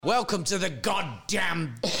Welcome to the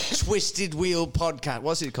goddamn Twisted Wheel podcast.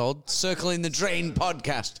 What's it called? Circling the Drain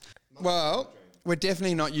podcast. Well, we're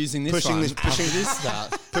definitely not using this pushing one.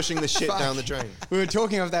 pushing the shit down the drain. We were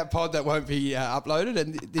talking of that pod that won't be uploaded,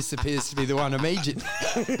 and this appears to be the one immediately.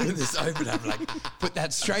 With this open up, like, put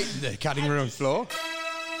that straight in the cutting room floor.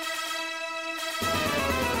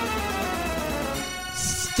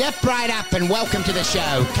 Step right up and welcome to the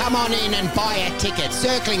show. Come on in and buy a ticket.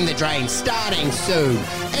 Circling the Drain, starting soon.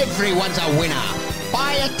 Everyone's a winner.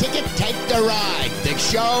 Buy a ticket, take the ride. The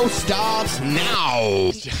show starts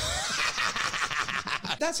now.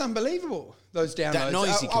 That's unbelievable, those downloads. That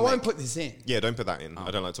noise you I can won't make. put this in. Yeah, don't put that in. I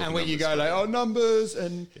don't like talking. And when you numbers. go like, oh, numbers,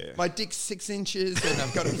 and Yeah. my dick's 6 inches, and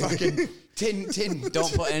I've got a fucking 10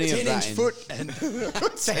 Don't put any of 10 that inch in. foot, and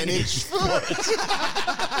 10-inch foot.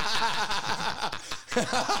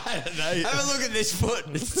 I don't know. Have a look at this foot.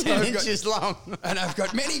 It's 10 inches long. And I've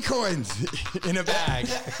got many coins in a bag.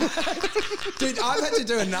 Dude, I've had to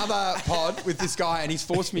do another pod with this guy, and he's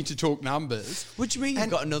forced me to talk numbers. What do you mean you've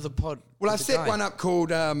got another pod? Well, I've with the set guy? one up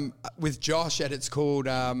called, with Josh, and it's called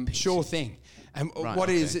Sure Thing. And Right, what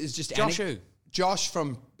it okay. is just... Josh who? Josh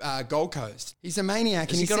from Gold Coast. He's a maniac.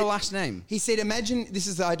 Has and he got said, a last name? He said, imagine, this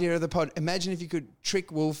is the idea of the pod, imagine if you could trick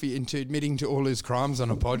Wolfie into admitting to all his crimes on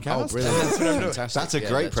a podcast. Oh, brilliant. And that's what I'm doing. Fantastic. That's a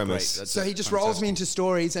great premise. That's So he just rolls me into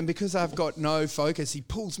stories, and because I've got no focus, he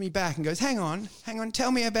pulls me back and goes, hang on,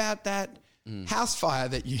 tell me about that house fire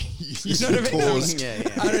that you know what I mean? paused. Yeah.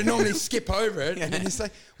 I normally skip over it, and then he's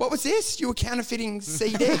like, what was this? You were counterfeiting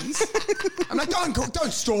CDs? I'm like,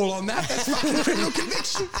 don't stall on that. That's fucking criminal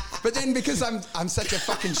conviction. But then because I'm such a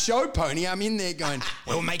fucking show pony, I'm in there going,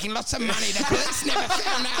 we're making lots of money. The police never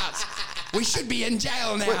found out. We should be in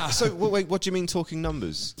jail now. Wait, what do you mean talking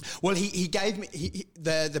numbers? Well, he gave me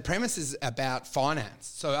the premise is about finance.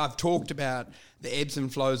 So I've talked about the ebbs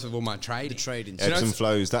and flows of all my trading. The trading. Ebbs and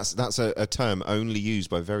flows. That's a term only used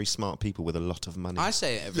by very smart people with a lot of money. I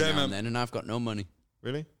say it every Yeah, now man. and then, and I've got no money.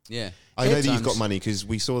 Really? Yeah. I know that you've Sometimes- got money because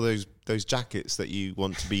we saw those jackets that you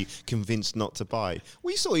want to be convinced not to buy.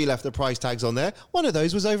 We saw you left the price tags on there. One of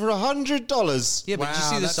those was over $100. Yeah, but did you Wow,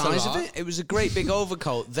 see the that's a size of lot. it? It was a great big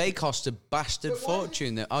overcoat. They cost a bastard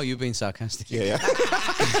fortune. Oh, you're being sarcastic. Yeah.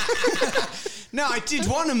 No, I did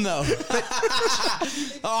want them though.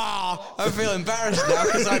 I feel embarrassed now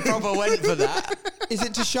because I probably went for that. Is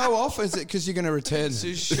it to show off, or is it because you're going to return them? To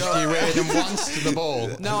Do show- you wear them once to the ball?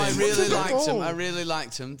 No, I really liked them. I really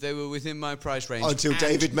liked them. They were within my price range. Until And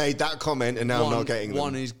David made that comment, and now I'm not getting them.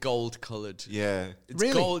 One is gold coloured. Yeah. It's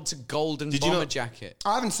Really? gold. It's a golden Did you bomber not- jacket.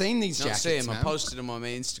 I haven't seen these Not jackets, see him. I man. posted them on my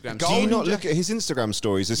Instagram. Do you not look at his Instagram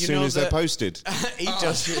stories as You soon know as they're that- posted? He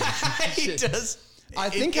does. he Shit. does. I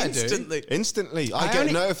think I do. Instantly. Instantly. I I get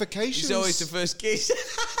only- notifications. He's always the first kiss.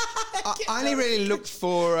 I only really looked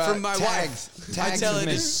for From my tags. wife. I tell of her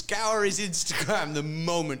me. to scour his Instagram the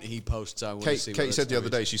moment he posts. I want to see. Kate what said the those other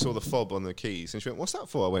day she saw the fob on the keys and she went, "What's that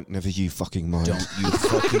for?" I went, "Never you fucking mind. Don't you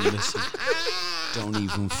fucking listen. Don't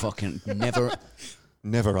even fucking Never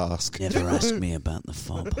ask." never ask me about the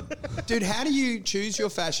fob. Dude, how do you choose your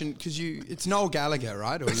fashion? Because it's Noel Gallagher,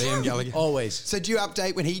 right? Or Liam Gallagher? Always. So do you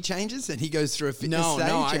update when he changes and he goes through a fitness No, stage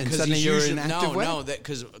and because suddenly you're in active wear? No,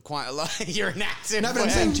 because quite a lot. You're in active. No, but I'm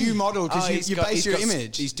saying, do you model? Because he's you got- base he's your got-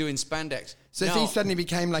 image. He's doing spandex. So if No. he suddenly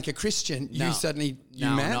became like a Christian, No. you suddenly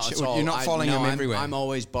No, match? not at Or all. you're not following him everywhere? I'm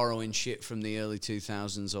always borrowing shit from the early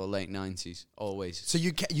 2000s or late 90s. Always. So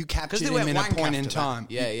you Because captured they him went in a wank point in after that. time.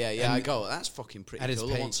 Yeah. And I go, that's fucking pretty at his cool.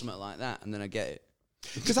 I want peak. something like that, and then I get it.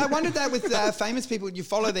 Because I wondered that with famous people, you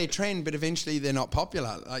follow their trend, but eventually they're not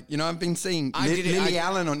popular. Like, I've been seeing I did it- Lily I-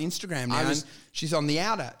 Allen on Instagram now, I was- and she's on the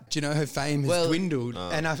outer. Do you know her fame has Well- dwindled?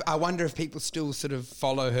 And I wonder if people still sort of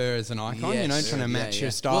follow her as an icon, Yes. trying to match her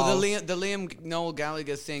style. Well, the Liam Noel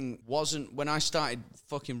Gallagher thing wasn't, when I started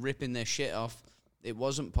fucking ripping their shit off, it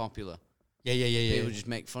wasn't popular. Yeah. People just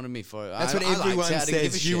make fun of me for it. That's what I liked everyone it. I didn't give a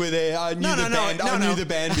says. You shit. were there. I knew the band. I knew the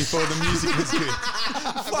band before the music was good.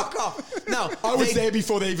 Fuck off. No, I was there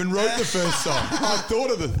before they even wrote the first song. I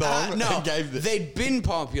thought of the song No, and gave this. they'd been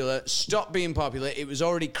popular, stopped being popular. It was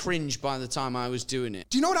already cringe by the time I was doing it.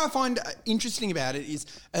 Do you know what I find interesting about it is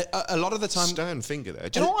a lot of the time... Stern finger there.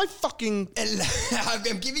 Do you know what I fucking...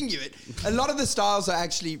 I'm giving you it. A lot of the styles are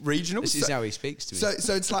actually regional. This is how he speaks to me.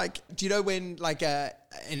 So it's like, do you know when like an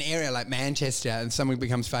area like Manchester and someone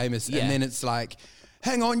becomes famous Yeah. and then it's like,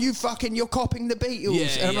 hang on, you're copying the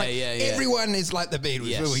Beatles. And I'm like, everyone is like the Beatles.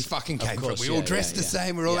 Yes. Where we fucking Of came course, from. We all yeah, dressed yeah, the yeah.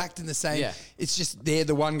 same. We're all Yeah. acting the same. Yeah. It's just they're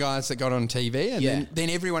the one guys that got on TV and Yeah. then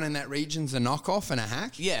everyone in that region's a knockoff and a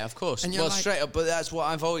hack. Yeah, of course. And you're Well, like- straight up, but that's what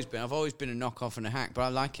I've always been. I've always been a knockoff and a hack, but I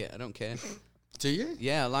like it. I don't care. Do you?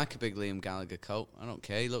 Yeah, I like a big Liam Gallagher coat. I don't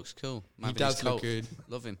care. He looks cool. He does look good.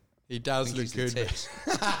 Love him. He does look good.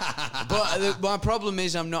 But my problem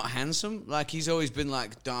is I'm not handsome. Like, he's always been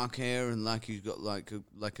like dark hair and like he's got like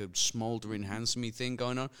a smouldering handsomey thing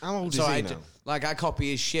going on. How old so is he now? Like, I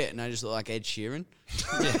copy his shit and I just look like Ed Sheeran.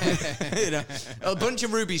 You know, a bunch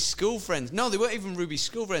of Ruby's school friends. No, they weren't even Ruby's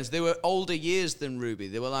school friends. They were older years than Ruby.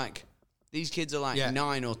 They were like, these kids are like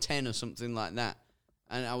 9 or 10 or something like that.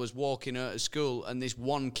 And I was walking out of school, and this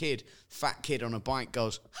one kid, fat kid on a bike,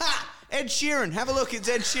 goes, "Ha! Ed Sheeran, have a look, it's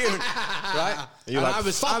Ed Sheeran." Right? You're like,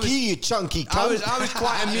 fuck you chunky cunt. I was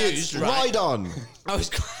quite amused, right? Ride on. I was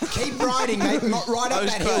Keep riding, mate. Not right up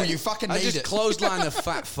that hill. You fucking need it. I just clotheslined the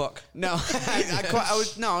fat fuck. No,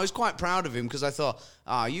 I was quite proud of him because I thought,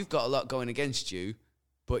 you've got a lot going against you,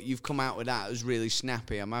 but you've come out with that. It was really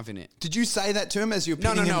snappy. I'm having it. Did you say that to him as you're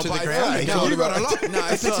pinning him to the but ground? No, You've got a lot of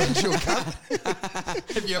I thought- potential,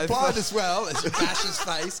 cunt. If you applied as well as you bash his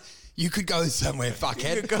face, you could go somewhere,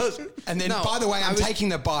 fuckhead. And then, by the way, I'm taking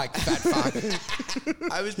the bike, fat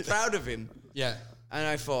fuck. I was proud of him. Yeah. And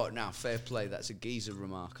I thought, fair play. That's a geezer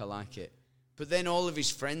remark. I like it. But then all of his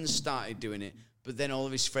friends started doing it. But then all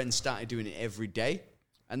of his friends started doing it every day.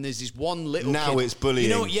 And there's this one little Now kid. it's bullying.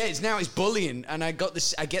 You know, it's bullying. And I get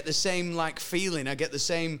the same like feeling. I get the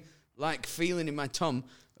same like feeling in my tum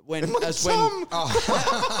when as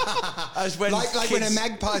when when a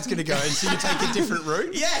magpie's going to go and so you take a different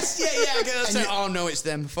route. Yes, yeah. I get say, oh no, it's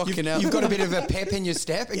them. Fucking hell. You've got a bit of a pep in your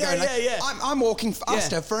step. And Yeah. I'm walking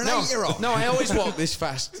faster for an 8-year-old. No, I always walk this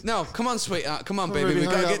fast. No, come on, sweetheart. Come on, baby. We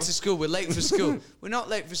got to get to school. We're late for school. We're not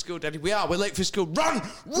late for school, Daddy. We are. We're late for school. Run!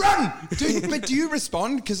 But do you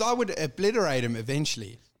respond? Because I would obliterate him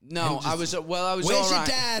eventually. No, I was Where's all your right.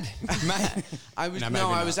 dad? Mate. I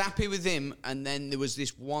was happy with him, and then there was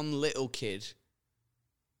this one little kid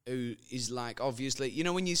who is like, obviously, you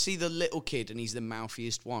know when you see the little kid and he's the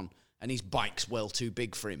mouthiest one, and his bike's well too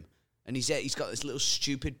big for him, and he's got this little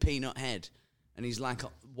stupid peanut head, and he's like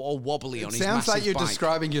all wobbly on his massive Sounds like you're bike.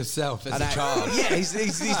 describing yourself as a child. Yeah, he's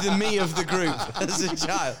the me of the group as a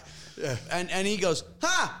child. Yeah. And he goes,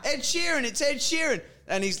 Ed Sheeran, it's Ed Sheeran.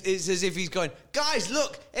 And it's as if he's going, guys,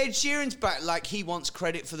 look, Ed Sheeran's back. Like, he wants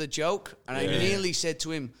credit for the joke. And I nearly said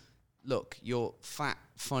to him, look, your fat,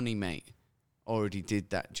 funny mate already did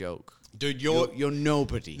that joke. Dude, you're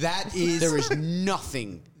nobody. There is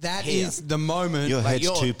nothing. That here. is the moment. Your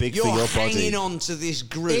head's too big for your body. You're hanging on to this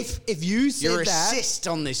group. If you said you're that, a cyst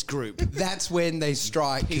on this group. That's when they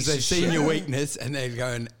strike because they've seen your weakness and they're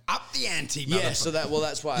going up the ante. Yeah, so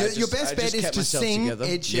that's why. Your best bet is to sing Ed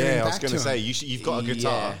Sheeran. Yeah, I was back going to to say him. you've got a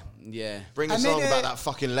guitar. Yeah. Bring a song about that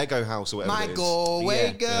fucking Lego house or whatever My it is.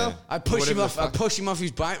 Galway girl. Yeah. I push him off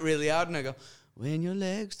his bike really hard, and I go, when your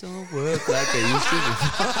legs don't work like they used to.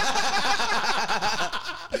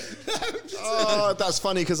 Oh, that's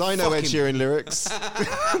funny because I know Ed Sheeran lyrics.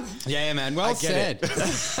 Yeah, man. Well said.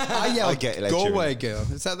 I get it, Ed Galway girl.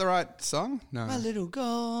 Is that the right song? No. My little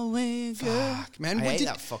Galway girl. Fuck, man. I hate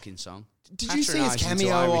that fucking song. Did you see his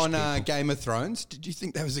cameo on Game of Thrones? Did you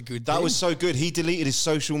think that was a good thing? That was so good. He deleted his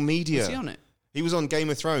social media. Was he on it? He was on Game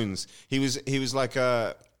of Thrones. He was like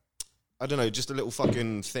a, I don't know, just a little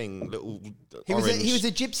fucking thing, little He was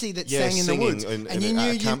a gypsy that sang in the woods, and you knew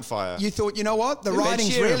at a campfire. You thought, you know what, the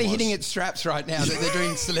writing's really hitting its straps right now that they're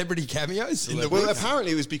doing celebrity cameos in the Well, woods.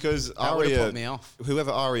 apparently it was because That would've Arya, put me off.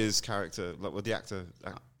 whoever Arya's character, like the actor,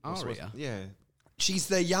 Arya? yeah. She's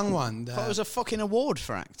the young one. I thought it was a fucking award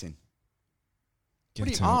for acting. What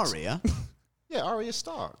do you Arya? Yeah, Arya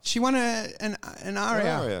Stark. She won an Aria.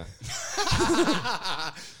 Arya.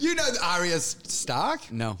 You know Arya Stark?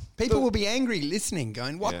 No. People will be angry listening,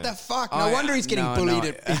 going, "What Yeah. the fuck?" Oh, No yeah. wonder he's getting No, bullied no.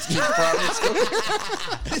 at his kids' primary school.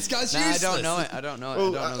 This guy's No, I useless. don't know it. I don't know it. Well,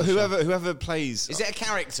 I don't know the show. whoever plays, Is it a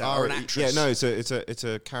character or an actress? Yeah, no, it's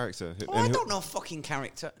a character. Oh, I don't know fucking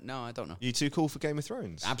character. No, I don't know. You too cool for Game of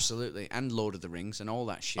Thrones? Absolutely. And Lord of the Rings and all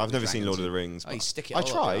that shit. I've with never seen dragons. Lord of the Rings. Oh, you but stick it I all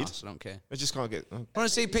up tried. your arse, I don't care. I just can't get. I want to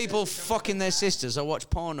see people fucking their sisters. I watch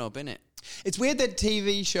Pornhub, innit? It's weird that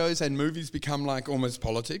TV shows and movies become like almost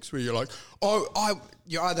politics, where you're like,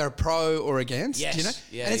 you're either a pro or against, Yes. you know?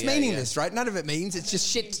 Yeah, and it's yeah, meaningless, right? None of it means. It's just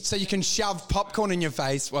shit so you can shove popcorn in your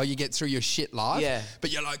face while you get through your shit life. Yeah.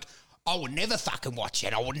 But you're like, I would never fucking watch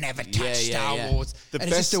it. I would never touch Yeah, Star yeah. Wars. The And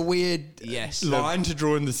it's just best- a weird Yes. line to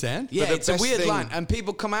draw in the sand. Yeah, the it's a best weird thing- line. And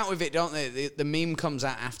people come out with it, don't they? The meme comes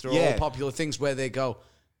out after all Yeah. popular things where they go,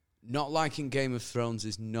 not liking Game of Thrones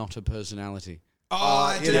is not a personality.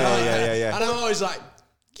 I do. Yeah. And I'm always like,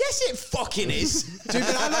 yes, it fucking is. Dude,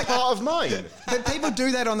 but I like Part of mine. But people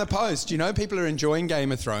do that on the post, you know? People are enjoying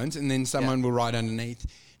Game of Thrones and then someone will write underneath,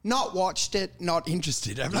 not watched it, not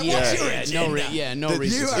interested. I'm like, Yeah, what's your yeah, agenda? no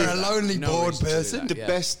reason. You to are do a that. lonely, No bored reason to do person. that,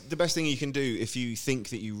 yeah. The best thing you can do if you think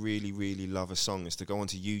that you really, really love a song is to go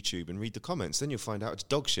onto YouTube and read the comments. Then you'll find out it's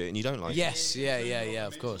dog shit and you don't like it. Yes, yeah,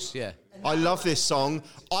 of course, yeah. I love this song.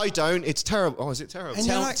 I don't. It's terrible. Oh, is it terrible? And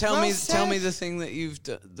you're Tell, like, tell well me said. the thing that you've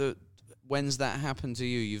done. When's that happened to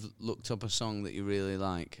you? You've looked up a song that you really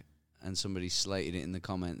like, and somebody slated it in the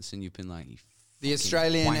comments, and you've been like, The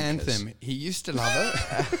Australian wankers. anthem. He used to love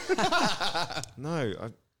it. No,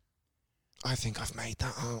 I think I've made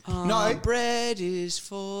that up. No. bread is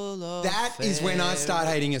full of. That is when I start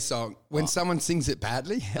hating a song. When someone sings it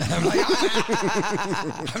badly. I'm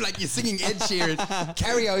like, you're singing Ed Sheeran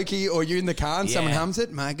karaoke, or you're in the car and someone Yeah. hums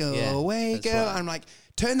it. My go Yeah, away, that's girl. right. I'm like,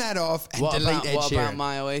 turn that off and What delete about, Ed what Sheeran. about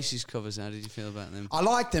my Oasis covers? How did you feel about them? I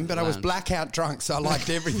liked them, but I was Lounge. blackout drunk, so I liked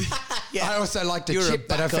everything. Yeah. I also liked a You're a chip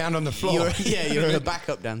that I backup- found on the floor. You're a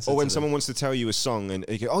backup dancer. Or when to them. someone wants to tell you a song and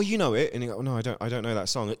you go, "Oh, you know it," and you go, "Oh no, I don't know that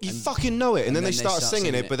song." You fucking know it, and then they start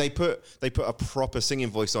singing it, but they put a proper singing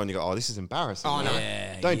voice on. You go, "Oh, this is embarrassing." Oh, no.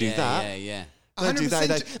 Don't do that. Yeah. Don't do that.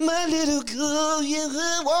 100%. My little girl, yeah.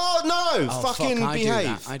 Oh no! Oh, fucking fuck, I do behave.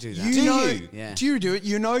 that. I do that. You Do know, you? Yeah. Do you do it?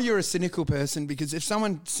 You know you're a cynical person because if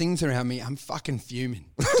someone sings around me, I'm fucking fuming.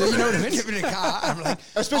 Do you know what I mean? If in a car, I'm like,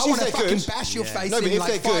 Especially I want if to they're fucking good. bash your face No, but in if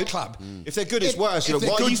like they're Fight good, Club. if they're good, it's worse. You're If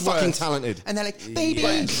like, they're why are you good, fucking worse. talented? And they're like, baby,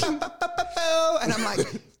 and I'm like,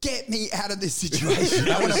 get me out of this situation.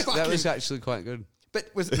 I want to That fucking. was actually quite good. But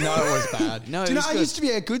it was bad. No, Do it you know was I good. used to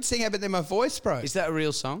be a good singer, but then my voice broke. Is that a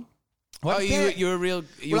real song? What? Oh, Yeah. you're a real.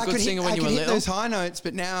 You're Well, a good singer when you were I could hit little. those high notes,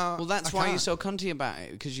 but now. Well, that's I why you're can't. so cunty about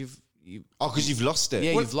it, because you. Oh, because you've lost it.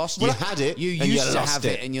 Yeah, Well, you've lost you it. had it. You and used to lost have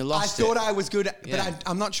it, and you I lost it. thought I was good, but Yeah.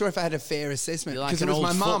 I'm not sure if I had a fair assessment You're like because an it was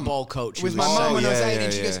old my mum. football coach It was who my was mum so- when I was yeah, 8, yeah,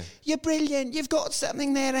 and she yeah. goes, "You're brilliant. You've got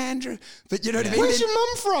something there, Andrew." But you know what I mean? Where's Then- your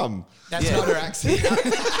mum from? That's not her accent.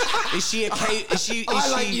 Is she a? Is she? Is I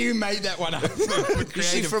she, like you made that one up. Is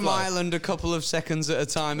she from Ireland a couple of seconds at a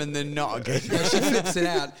time and then not again? No, she flips it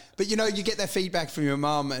out. But you know, you get that feedback from your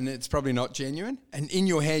mum, and it's probably not genuine. And in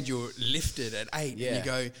your head, you're lifted at 8, Yeah. and you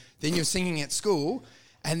go. Then you're singing at school.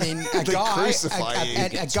 And then a They guy, crucify you. a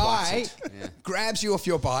Get guy twatted. Yeah. grabs you off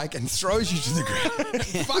your bike and throws you to the ground, and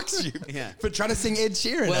fucks you Yeah. for trying to sing Ed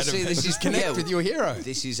Sheeran. Well, out of see, it. this is connect yeah, with your hero.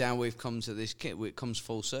 This is how we've come to this kid. It comes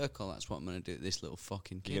full circle. That's what I'm going to do. This little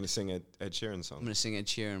fucking kid. You're going to sing a Ed Sheeran song. I'm going to sing Ed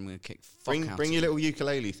Sheeran. I'm going to kick fuck out. Bring of your it. little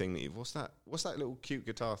ukulele thing that you've. What's that little cute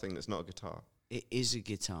guitar thing that's not a guitar? It is a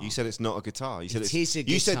guitar. You said it's not a guitar. You said It is a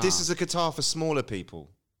You said this guitar. is a guitar for smaller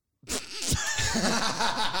people.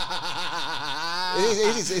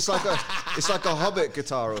 It is. It's like a Hobbit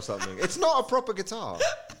guitar or something. It's not a proper guitar.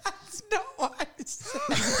 That's not what I said.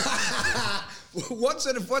 What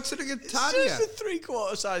sort of guitar do you It's have? just a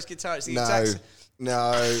 3/4 size guitar. It's the No, exact.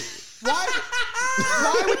 no. Why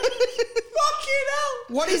would... Fucking hell!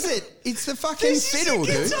 What is it? It's the fucking This fiddle, is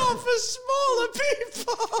a dude. guitar for smaller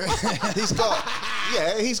people.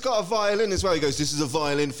 He's got a violin as well. He goes, "This is a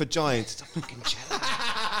violin for giants." It's a fucking cello.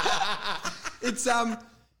 It's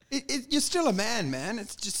you're still a man.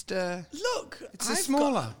 It's just Look, It's a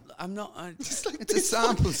smaller. I'm not. it's a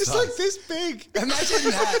sample size. It's like this big.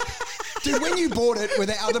 Imagine that. Dude, when you bought it, were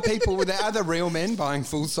there other real men buying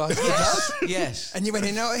full-size guitars? Yes. And you went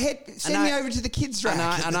in, "Oh, send And me I- over to the kids'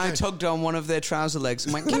 rack." And I tugged on one of their trouser legs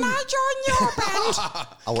and went, "Can I join your band?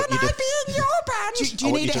 I want Can you I to. be in your band?" Do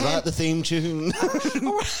you need a hand? write the theme tune.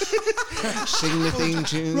 Sing the theme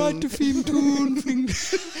tune. Write the theme tune.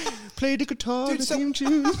 Play the guitar. Dude, the so- theme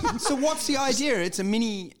tune. So what's the idea? It's a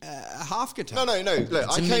mini half guitar. No. Look,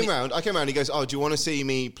 I a came mini- round. He goes, "Oh, do you want to see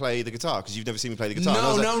me play the guitar? Because you've never seen me play the guitar." And I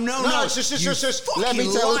was No, like, no. Just. You Let me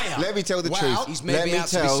fucking tell. liar. Let me tell the Wow. truth. He's made let me me out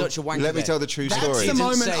to be tell. such a wanker Let me there. tell the true That's story. the Didn't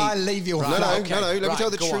moment say- I leave your Right, flat. No, let me tell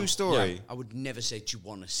the go true on. story. Yeah. I would never say, "Do you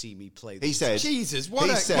want to see me play this?" He said. Jesus, he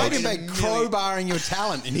what said, a crowbarring your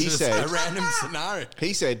talent into He said- a random scenario.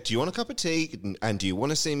 He said, "Do you want a cup of tea? And do you want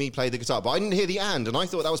to see me play the guitar?" But I didn't hear the and I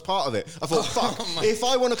thought that was part of it. I thought, fuck, if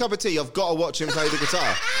I want a cup of tea, I've got to watch him play the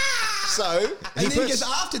guitar. So And then he goes,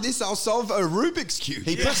 "After this, I'll solve a Rubik's Cube."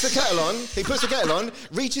 he puts the kettle on,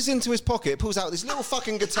 reaches into his pocket, pulls out this little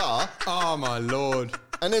fucking guitar, Oh, my Lord.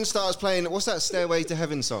 and then starts playing, what's that Stairway to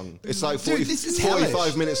Heaven song? It's like 40, Dude, this is 45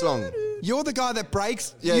 hellish. minutes long. You're the guy that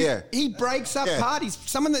breaks. Yeah. He breaks up Yeah. parties.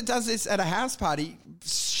 Someone that does this at a house party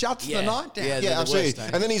shuts the Yeah. night down. Yeah, Yeah, they're the absolutely. worst, eh?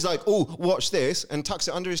 And then he's like, "Oh, watch this," and tucks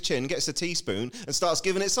it under his chin, gets a teaspoon, and starts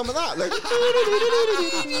giving it some of that. Like,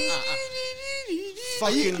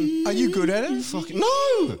 fucking, Are you good at it? fucking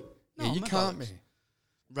no. Yeah, you my can't be. bollocks.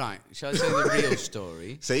 Right. Shall I tell you the real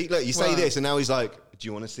story? See, look, you say Well- this, and now he's like, Do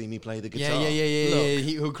you want to see me play the guitar? Yeah.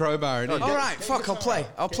 He'll crowbar it. All right, fuck, I'll play.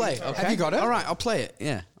 Okay. Have you got it? All right, I'll play it.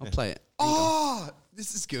 Yeah, I'll play it. Oh,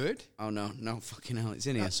 this is good. Oh, no, fucking hell. It's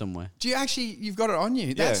in here somewhere. Do you actually, you've got it on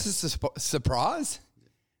you? That's just a surprise.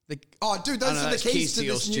 Dude, those are the keys to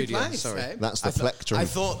your this new studio. place. Sorry. Babe. That's the plectrum. I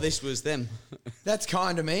thought this was them. That's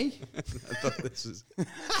kind of me. I thought this was...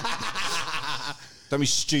 Don't be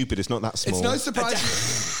stupid. It's not that small. It's no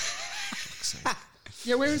surprise.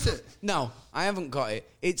 Yeah, where is it? No, I haven't got it.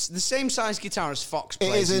 It's the same size guitar as Fox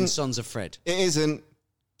plays in Sons of Fred. It isn't.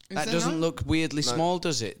 That doesn't look weirdly small,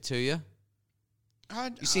 does it, to you?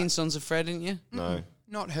 You seen Sons of Fred, didn't you? No.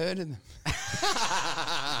 Not heard of them.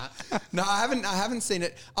 No, I haven't seen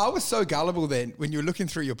it. I was so gullible then when you were looking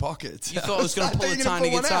through your pockets. You thought I was going to pull a tiny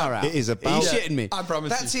guitar out. It is Are about. you shitting me? I promise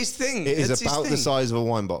That's you. his thing. It is That's his about the thing. size of a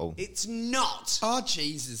wine bottle. It's not. Oh,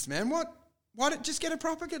 Jesus, man. What? Why don't just get a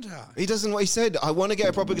proper guitar? He doesn't. He said, "I want to get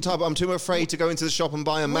a proper guitar, but I'm too afraid to go into the shop and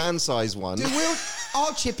buy a man-sized one." Dude,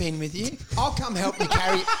 I'll chip in with you. I'll come help you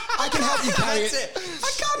carry it. I can help you carry it.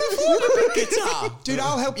 I can't afford a big guitar. Dude,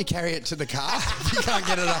 I'll help you carry it to the car if you can't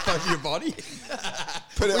get it up over your body.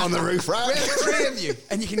 Put it on the roof rack. We're the three of you.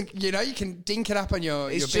 And you can dink it up on your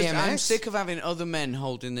BMX. I'm sick of having other men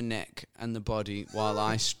holding the neck and the body while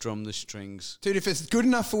I strum the strings. Dude, if it's good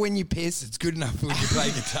enough for when you piss, it's good enough for when you play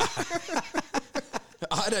guitar.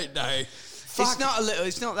 I don't know. It's not a little.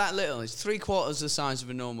 It's not that little. It's 3/4 the size of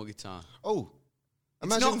a normal guitar. Oh,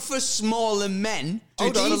 It's not for smaller men.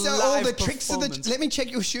 Dude, Hold on. these are all Live the tricks of the... performance. Let me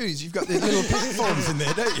check your shoes. You've got the little platforms in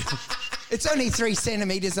there, don't you? It's only 3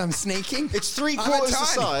 centimetres I'm sneaking. It's I'm 3/4 the tiny.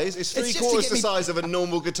 size. It's just to 3/4 get the me- size of a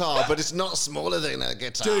normal guitar, but it's not smaller than a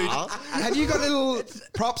guitar. Dude, have you got little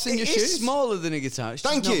props in your It shoes? is smaller than a guitar. It's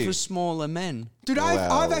Thank just you. not for smaller men. Dude,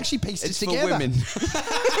 Well, I've actually pieced It's it for together. women.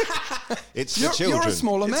 it's for You're children. a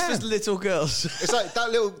smaller It's man. for little girls. It's like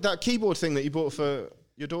that keyboard thing that you bought for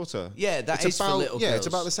your daughter. Yeah, that it's is for about, little Yeah, girls. it's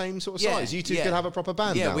about the same sort of Yeah, size. You two yeah. could have a proper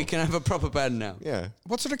band Yeah, now. we can have a proper band now. Yeah.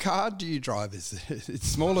 What sort of car do you drive? Is it a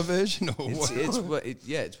smaller version or what?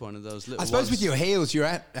 It's one of those little I suppose ones. with your heels, you're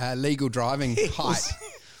at legal driving height.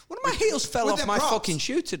 One of my heels fell With off their my props. fucking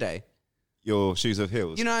shoe today. Your shoes have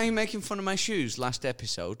heels. You know how you're making fun of my shoes last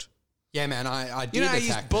episode? Yeah, man, I did You know how you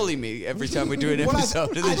attack used to bully me every time we do an Well,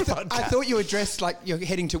 episode of this podcast? I thought you were dressed like you're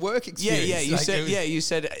heading to work Yeah, experience. you Like, said it was- you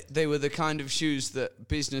said they were the kind of shoes that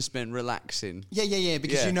businessmen relax in. Yeah,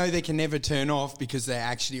 because Yeah. you know they can never turn off because they're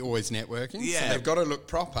actually always networking. Yeah. So they've got to look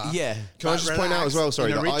proper. Yeah. Can I just point out as well,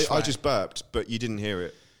 sorry, in a that rich I way. just burped, but you didn't hear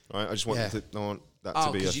it. Right? I just want, Yeah. I want that Oh,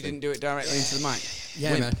 to be a because you thing. didn't do it directly into the mic.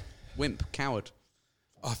 Yeah, Wimp. man. Wimp, coward.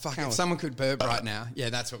 Oh, fuck. Coward. If someone could burp right now. Yeah,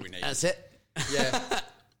 that's what we need. That's it. Yeah.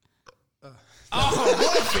 Oh,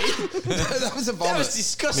 what? That was a That vomit. was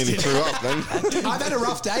disgusting. Nearly threw up then. I've had a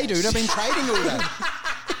rough day, dude. I've been trading all day.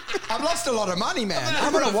 I've lost a lot of money, man.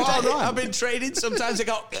 I'm on a wild ride. I've been trading. Sometimes I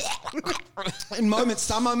go. In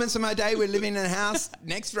some moments of my day, we're living in a house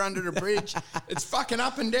next to under a bridge. It's fucking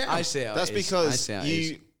up and down. I see how That's it is. I because see how it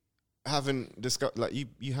you is. haven't discussed. Like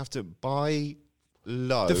you have to buy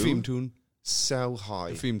low, The theme tune. sell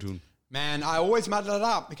high. Theme tune. Man, I always muddle it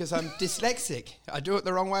up because I'm dyslexic. I do it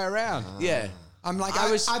the wrong way around. Yeah. I'm like,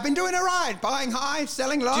 I was- I've been doing it right. Buying high,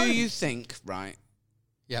 selling low. Do you think, right?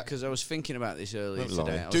 Yeah. Because I was thinking about this earlier Don't lie.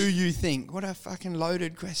 today. I was- Do you think? What a fucking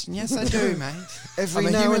loaded question. Yes, I do, mate. Every I'm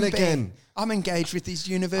a now human and being. again. I'm engaged with this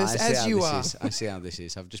universe I see as how you this are. is. I see how this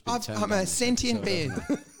is. I've just been turned I'm on a this sentient episode.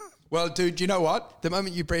 being. Well, dude, you know what? The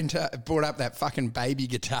moment you brought up that fucking baby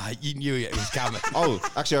guitar, you knew it was coming. Oh,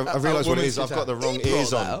 actually, I realised what it is. I've got the wrong He brought ears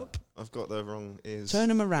that on. up. I've got the wrong ears. Turn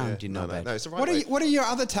 'em around, you no, knobhead. no, it's the right What way. are your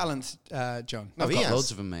other talents, John? No, I've he got has.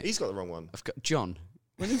 loads of them, mate. He's got the wrong one. I've got John.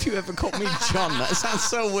 When have you ever called me John? That sounds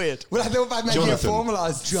so weird. Well, I thought by making it Jonathan.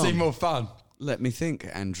 formalised to seem more fun. Let me think,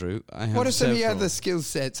 Andrew. I have What are some of your several. other skill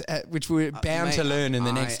sets which we're bound mate, to learn in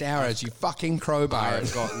the next hour I've as you fucking crowbar I've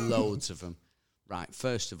it? got loads of them. Right,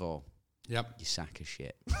 first of all, Yep. you sack of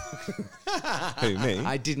shit. Who, me?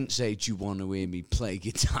 I didn't say, do you want to hear me play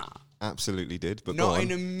guitar? Absolutely did, but go Not on.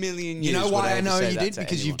 in a million You years. know would why I ever know say you that did? to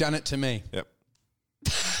Because you've anyone. done it to me. Yep.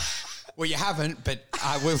 Well, you haven't, but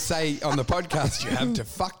I will say on the podcast you have to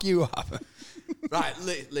fuck you up. Right,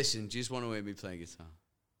 listen, do you just want to hear me play guitar?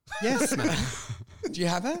 Yes, man. Do you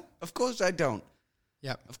have it? Of course I don't.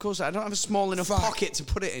 Yep. Of course I don't have a small enough Fuck. pocket to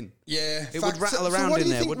put it in. Yeah. It would rattle around what do in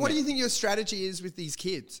you there, think, wouldn't What do it? you think your strategy is with these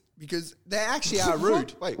kids? Because they actually are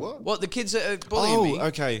rude. Wait, what? What, the kids that are bullying me?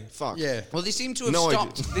 okay. Fuck. Yeah. Well, they seem to have No idea.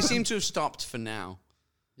 stopped. They seem to have stopped for now.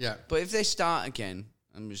 Yeah. But if they start again,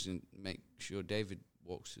 I'm just going to make sure David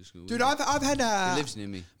walks to school. Dude, I've had he lives near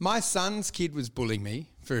me. My son's kid was bullying me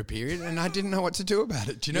for a period, and I didn't know what to do about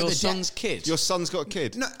it. Do you know Your son's kid? Your son's got a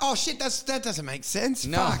kid? No, oh shit, that doesn't make sense.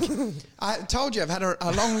 No. Fuck. I told you I've had a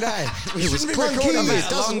long day. It was clunky. I've had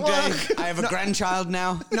It a long day. doesn't I have a grandchild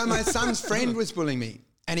now. No, my son's friend was bullying me,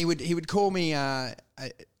 and he would call me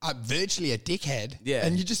virtually a dickhead. Yeah.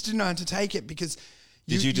 And you just didn't know how to take it because.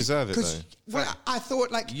 Did you deserve it, 'cause, well, I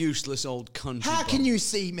thought like. Useless old country. How can you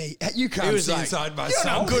see me? You can't He was see like, inside my "You're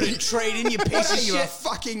soul. not good at trading, you What piece are of you, a shit."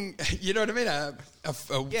 fucking, you know what I mean? A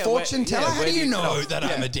Yeah, fortune where- teller? yeah, How where do do you you know know? that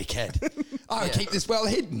I'm a dickhead? I keep this well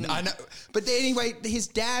hidden. I know. But then anyway, his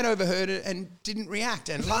dad overheard it and didn't react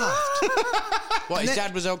and laughed. What, his then-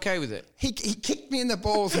 dad was okay with it? He kicked me in the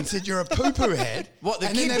balls and said, "You're a poo-poo head." What, the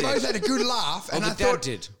and kid then they did? both had a good laugh. And the I dad thought,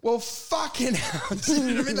 did? well, fucking hell. Do you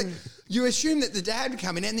know what I mean? Like, you assume that the dad would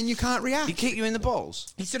come in and then you can't react. He kicked you in the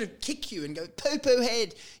balls? He sort of kick you and go, "Poo-poo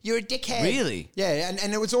head, you're a dickhead." Really? Yeah,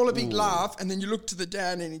 and it was all a big laugh. And then you look to the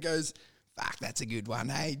dad and he goes, "Fuck, that's a good one,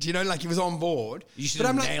 hey." Do you know, like he was on board. You should But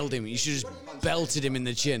have I'm like, nailed him. You should have just belted him in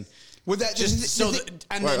the chin. Well, that Just the- so the- that,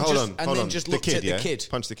 and Wait, then hold just, on, and hold then on. just The looked kid, at yeah? the kid.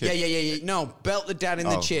 Punch the kid. Yeah. No, belt the dad in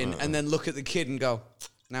the Oh, chin, right, and then look at the kid and go,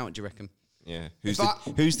 "Now what do you reckon?" Yeah. If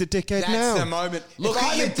Who's the dickhead That's now? the moment. Look If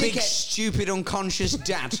at I'm your a big, dickhead- stupid, unconscious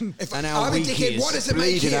dad If and how I'm a weak he dickhead, is. what does it make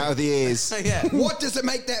Bleeding him? out of the ears. Yeah. What does it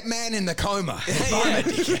make that man in the coma? If I'm a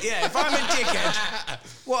dickhead. Yeah, if I'm a dickhead,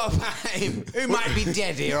 what about him? Who might be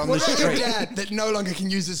dead here on the What about your street? dad that no longer can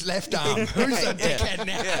use his left arm? Who's a dickhead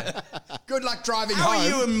now? Good luck driving How home. are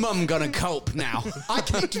you and Mum gonna cope now? I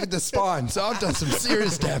kicked with the spine, so I've done some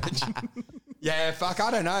serious damage. Yeah, fuck,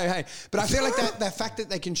 I don't know, hey. But I feel like the fact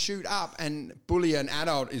that they can shoot up and bully an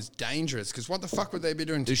adult is dangerous, because what the fuck would they be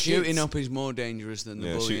doing to The kids? shooting up is more dangerous than the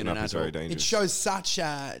Yeah, bullying shooting an up is very adult. It dangerous. shows such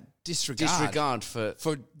Disregard for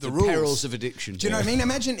the rules. perils of addiction. Do you know what I mean?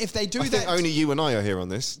 Imagine if they do I that. think only you and I are here on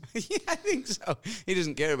this. Yeah, I think so. He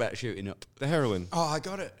doesn't care about shooting up. The heroin. Oh, I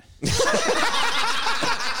got it.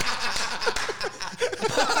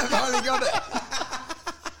 I finally got it.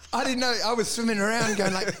 I didn't know. I was swimming around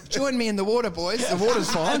going like, "Join me in the water, boys. The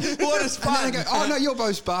water's fine. Water's And then I fine. go, "Oh no, you're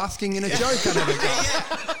both basking in a joke." I never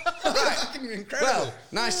got. Fucking incredible. Well,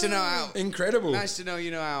 nice to know how. Incredible. Nice to know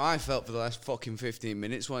you know how I felt for the last fucking 15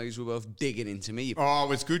 minutes while you were both digging into me. You Oh, it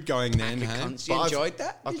was good going then. pack of Hey? cunts. You But I've- enjoyed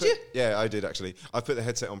that? I've Did put- you? Yeah, I did actually. I put the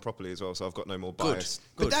headset on properly as well, so I've got no more Good. bias.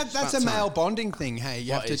 But Good. that's It's a about male time. bonding thing. Hey,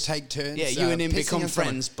 you What have to is- take turns. Yeah, you and him pissing become on someone.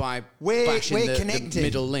 friends by We're bashing the connected.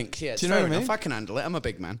 middle link. Yeah, Do you know what I mean? enough. I can handle it. I'm a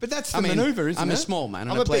big man. But that's the I mean, manoeuvre, isn't I'm it? a small man.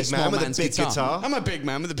 And I'm I a play big small man with a man's big guitar. I'm a big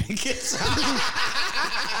man with a big guitar.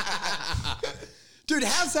 Dude,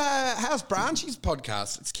 how's Branchy's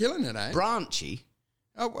podcast? It's killing it, eh? Branchy?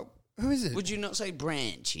 Oh, who is it? Would you not say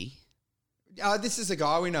Branchy? This is a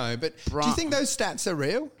guy we know, but do you think those stats are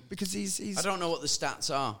real? Because he's I don't know what the stats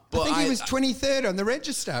are. I But think he was 23rd on the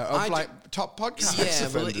register of I top podcasts. Yeah,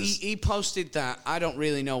 well, offenders. he posted that. I don't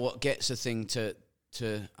really know what gets a thing to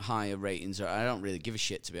higher ratings. Or I don't really give a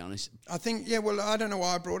shit, to be honest. I think, well, I don't know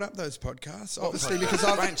why I brought up those podcasts. Obviously, because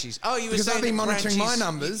I've Branchies. Oh, you were because saying I've been that monitoring my Branchies-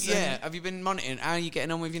 numbers. Yeah, and- have you been monitoring? How are you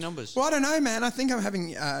getting on with your numbers? well, I don't know, man. I think I'm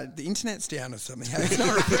having the internet's down or something. It's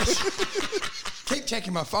not refreshing. Keep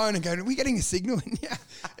checking my phone and going, are we getting a signal? And yeah,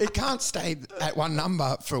 it can't stay at one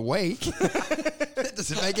number for a week. That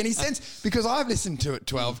doesn't make any sense because I've listened to it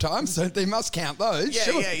 12 times, so they must count those. Yeah,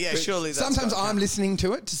 sure. yeah, But surely that's sometimes gotta I'm count. listening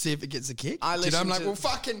to it to see if it gets a kick. I Do you know, I'm listen like, to- well,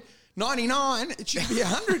 fucking 99, it should be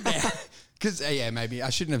 100 now. Because, yeah, maybe I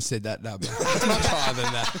shouldn't have said that number. It's much higher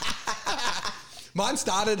than that. Mine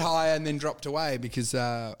started higher and then dropped away because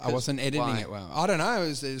I wasn't editing why? it well. I don't know. It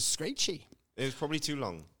was screechy. It was probably too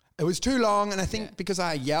long. It was too long, and I think because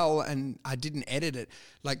I yell and I didn't edit it,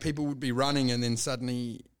 like people would be running and then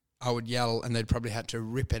suddenly I would yell and they'd probably had to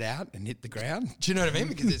rip it out and hit the ground. Do you know what I mean?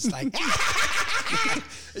 Because it's like...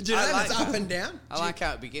 Do you know I it's like up and down? I like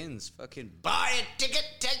how it begins. Fucking buy a ticket,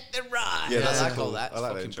 take the ride. Yeah, that's I like cool. all that. I It's like that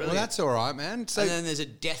fucking intro. Well, brilliant. that's all right, man. So And then there's a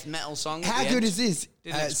death metal song. how at the good end. is this?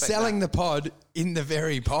 Didn't expect Selling that. the pod in the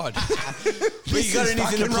very pod. But you got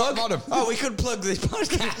anything to plug? Bottom. Oh, we could plug this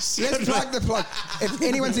podcast. Let's plug the plug. If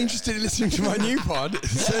anyone's interested in listening to my new pod,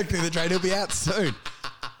 Circling the Drain, it'll be out soon.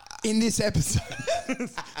 In this episode.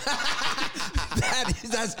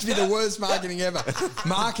 That's to be the worst marketing ever.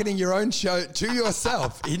 Marketing your own show to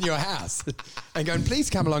yourself in your house and going, please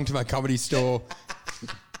come along to my Comedy Store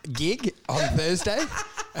gig on Thursday.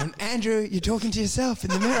 And Andrew, you're talking to yourself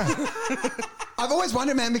in the mirror. I've always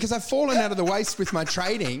wondered, man, because I've fallen out of the waist with my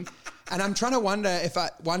trading, and I'm trying to wonder if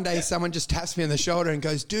one day someone just taps me on the shoulder and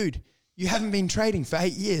goes, dude, you haven't been trading for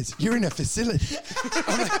 8 years. You're in a facility.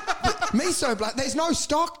 I'm like, me so black. There's no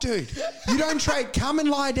stock, dude. You don't trade. Come and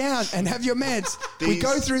lie down and have your meds. We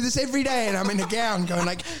go through this every day, and I'm in a gown going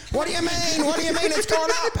like, what do you mean? What do you mean it's gone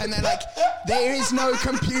up? And they're like, there is no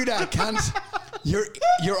computer, cunt.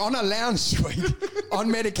 You're on a lounge suite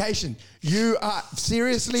on medication. You are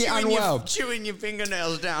seriously unwell. Chewing your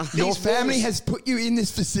fingernails down. Your family has put you in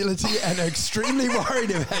this facility and are extremely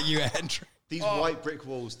worried about you, Andrew. These white brick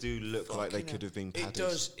walls do look like they could have been padded. It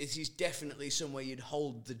does. It is definitely somewhere you'd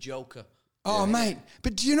hold the Joker. Oh, mate.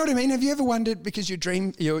 But do you know what I mean? Have you ever wondered, because your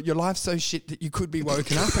life's so shit that you could be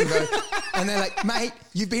woken up and go, and they're like, mate,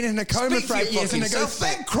 you've been in a coma for 8 years, and they go,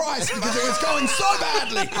 thank Christ, because it was going so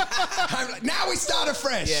badly. I'm like, now we start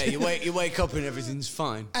afresh. Yeah, you wake up and everything's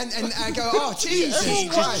fine. And I go, oh,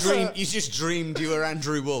 Jesus Christ. You just dreamed you were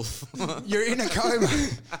Andrew Wolf. You're in a coma.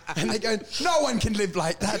 And they go, no one can live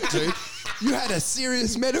like that, dude. You had a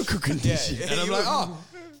serious medical condition. Yeah, and I'm like, oh,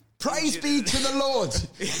 praise be to the Lord.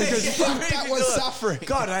 Because that was suffering.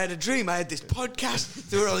 God, I had a dream. I had this podcast.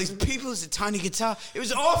 There were all these people. It was a tiny guitar. It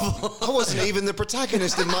was awful. I wasn't even the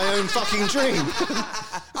protagonist in my own fucking dream.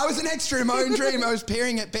 I was an extra in my own dream. I was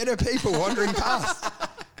peering at better people wandering past.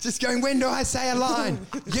 Just going, when do I say a line?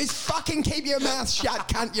 Just fucking keep your mouth shut,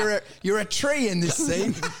 cunt. You're a tree in this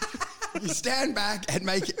scene. You stand back and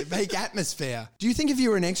make atmosphere. Do you think if you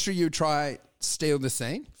were an extra, you'd try steal the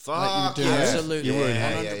scene? Fuck, like you would do yeah. Absolutely. You would.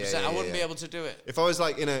 100%. I wouldn't be able to do it. If I was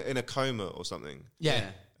like in a coma or something. Yeah.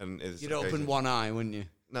 And you'd open one eye, wouldn't you?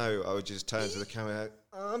 No, I would just turn to the camera.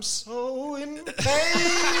 I'm so in pain.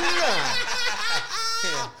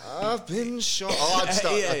 I've been shot. Oh,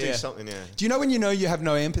 I'd do something, yeah. Do you know when you have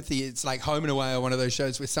no empathy? It's like Home and Away or one of those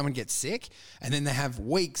shows where someone gets sick and then they have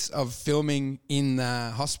weeks of filming in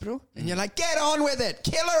the hospital and you're like, get on with it.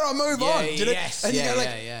 Kill her or move on. Yes. And you go like,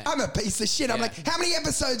 I'm a piece of shit. I'm like, how many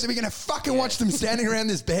episodes are we going to fucking watch them standing around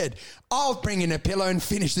this bed? I'll bring in a pillow and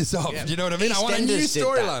finish this off. Yeah. Do you know what I mean? I want a new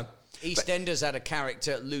storyline. EastEnders had a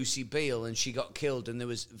character, Lucy Beale, and she got killed. And there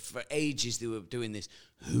was, for ages, they were doing this,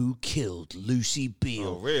 who killed Lucy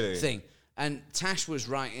Beale thing. And Tash was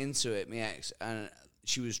right into it, my ex, and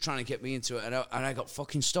she was trying to get me into it. And I got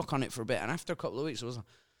fucking stuck on it for a bit. And after a couple of weeks, I was like,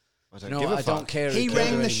 I don't care. He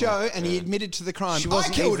rang the show and he admitted to the crime. I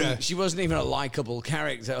killed her. She wasn't even a likeable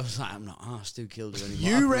character. I was like, I'm not asked who killed her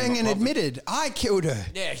anymore. You rang and admitted, I killed her.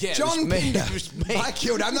 Yeah. John Pinder. It was me. I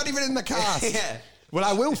killed her. I'm not even in the cast. Yeah. Well,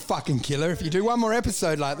 I will fucking kill her if you do one more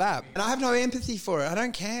episode like that. And I have no empathy for her. I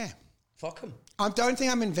don't care. Fuck him. I don't think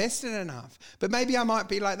I'm invested enough. But maybe I might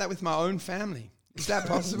be like that with my own family. Is that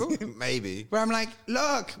possible? Maybe. Where I'm like,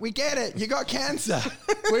 look, we get it. You got cancer.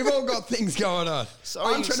 We've all got things going on.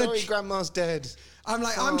 Sorry, Grandma's dead. I'm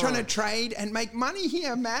like, I'm trying to trade and make money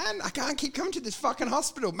here, man. I can't keep coming to this fucking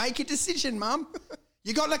hospital. Make a decision, Mum.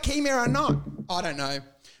 You got leukemia or not? I don't know.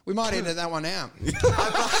 We might edit that one out.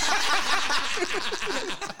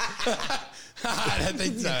 I don't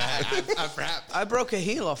think so. I broke a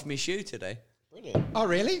heel off my shoe today. Brilliant. Oh,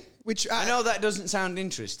 really? Which I know that doesn't sound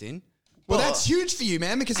interesting. Well, that's huge for you,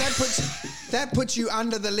 man, because that puts you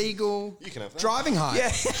under the legal driving height.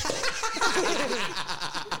 Yeah.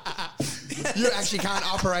 You actually can't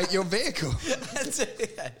operate your vehicle. That's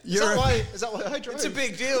it. Is that why I drove? It's a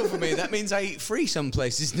big deal for me. That means I eat free some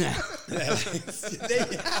places now.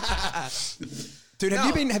 Dude, have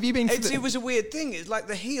you been? It was a weird thing. It's like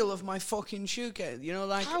the heel of my fucking shoe.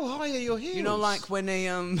 Like how high are your heels? You know, like when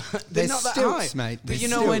they're They're not that stilts, high, mate. But They're you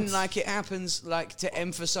know when stilts. like it happens, like to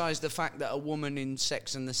emphasise the fact that a woman in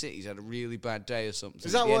Sex and the City's had a really bad day or something.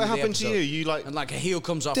 Is that what happened to you? You like and like a heel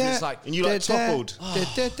comes off and it's like and you like toppled. God.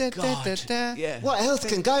 Yeah. What else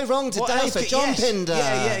can go wrong today for John Pinder?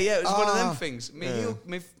 Yeah. It was one of them things.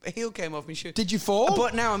 My heel came off my shoe. Did you fall?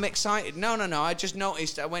 But now I'm excited. No. I just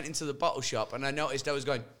noticed. I went into the bottle shop and I noticed I was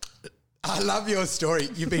going. I love your story.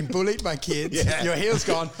 You've been bullied by kids. Your heel's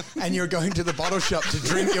gone, and you're going to the bottle shop to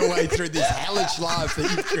drink your way through this hellish life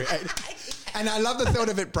that you've created. And I love the thought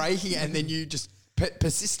of it breaking, and then you just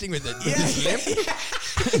persisting with it. With this limp.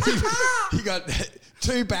 You got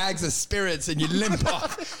 2 bags of spirits, and you limp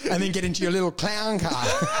off, and then get into your little clown car.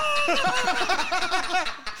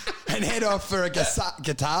 And head off for a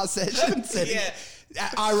guitar session.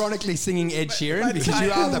 Ironically singing Ed Sheeran because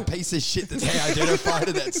you are the piece of shit that they identified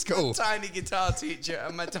at that school. Tiny guitar teacher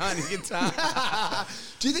and my tiny guitar.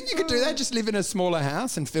 Do you think you could do that? Just live in a smaller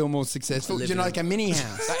house and feel more successful? Do you know, like a mini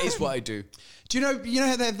house? That is what I do. Do you know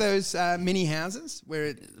how they have those mini houses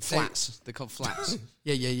where flats? They're called flats.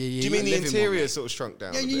 Yeah. Do you mean the interior sort of shrunk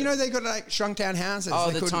down? Yeah, you know they got like shrunk down houses.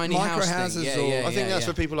 Oh, the tiny micro house houses. thing. I think that's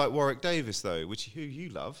for people like Warwick Davis though, who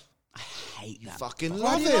you love. Hate that. Fucking Why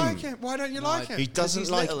love do you him. like it? Why don't you like He it? doesn't he's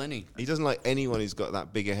like. little, isn't he? He doesn't like anyone who's got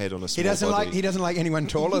that bigger head on a small He doesn't body. like. He doesn't like anyone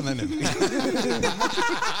taller than him.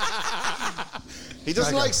 He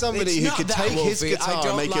doesn't like somebody It's who not could that, take his Wolfie. guitar I don't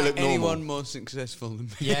and make like it look normal. anyone more successful than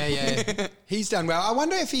me. Yeah. He's done well. I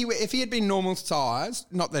wonder if he had been normal size.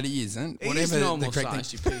 Not that he isn't. He whatever is the normal correct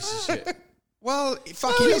size, thing. you piece of shit. Well,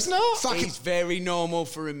 fuck, No, he he's looks not. Fuck, He's very normal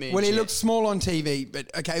for a midget. well, he looks small on TV,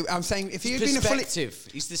 but okay. I'm saying if he had been a fully perspective.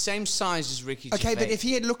 He's the same size as Ricky okay, Gervais. but if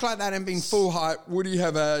he had looked like that and been full height, would he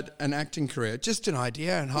have had an acting career? Just an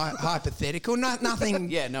idea and hypothetical,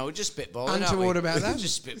 nothing. Yeah, no, we're just spitballing. aren't Untoward we? about that?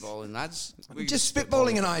 Just spitballing, lads. We're Just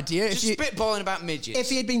spitballing an idea. Just spitballing about midgets. If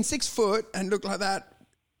he had been 6 foot and looked like that,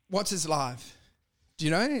 what's his life? Do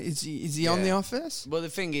you know? Is he on Yeah. The Office? Well, the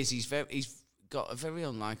thing is, he's got a very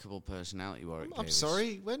unlikable personality, Warwick I'm Davis.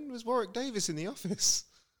 sorry. When was Warwick Davis in The Office?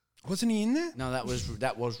 Wasn't he in there? No, that was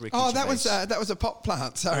Ricky. Oh, Gervais. that was a pop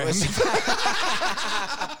plant. Sorry,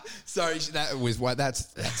 sorry. That was what.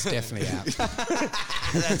 That's definitely out.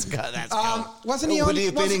 that's gone. Wasn't he Oh, on? would he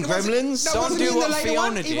have been in Gremlins? No, Don't wasn't do he in what the later Fiona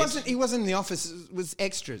one? did. He wasn't in The Office. It was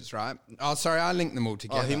extras, right? Oh, sorry, I linked them all Oh,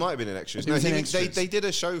 together. he might have been in extras. He No, was in they extras. did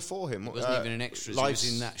a show for him. It wasn't even an extra. He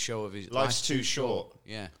was in that show of his. Life's Too Short.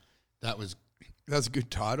 Yeah. That was a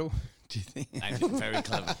good title. Do you think? Very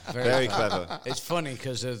clever. Very clever. It's funny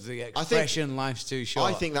because of the expression "life's too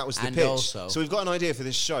short." I think that was the and pitch. Also, So we've got an idea for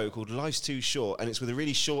this show called Life's Too Short, and it's with a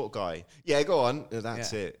really short guy. Yeah, go on.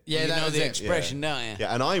 That's it. Yeah, you that know was the it. expression, don't you?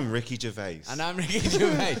 Yeah, and I'm Ricky Gervais. And I'm Ricky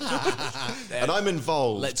Gervais. And I'm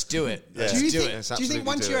involved. Let's do it. Yeah. Let's Do you do think? it. Let's Do you think absolutely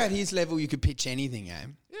once do you're it. at his level, you could pitch anything, eh?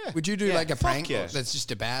 Yeah. Would you do Yeah. like a Fuck prank yeah. that's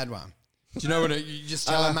just a bad one? Do you know what? You just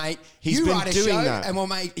tell a mate, he's you been write a doing show, that. and we'll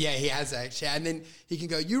make. Yeah, he has actually, and then he can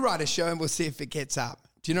go. You write a show, and we'll see if it gets up.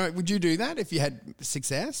 Do you know? Would you do that if you had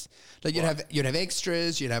success? Like you'd have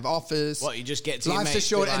extras, you'd have offers. What, you just get to your Life's mates,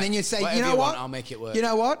 too short, be and like, then you say, "Whatever you know you what? want, I'll make it work." You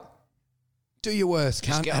know what? Do your worst,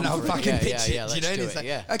 cunt, get and on I'll for it. fucking Yeah, pitch yeah, it. yeah, Do you let's know? do It's it, like,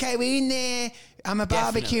 yeah. okay, we're in there. I'm a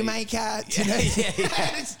barbecue Definitely. maker. Do you know?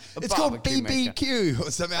 It's called barbecue maker. BBQ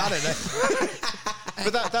or something. I don't know.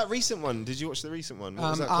 But that recent one, did you watch the recent one? What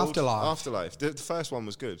was that called? Afterlife. Afterlife. The first one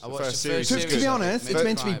was good. The watched first the series first was To good. be honest, it's Maybe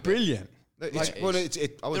meant to be private. brilliant. I wouldn't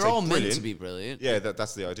They're say all meant brilliant. to be brilliant. Yeah,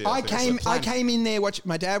 that's the idea. I think. came in there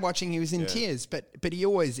my dad watching. He was in Yeah. tears, but he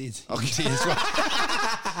always is in tears.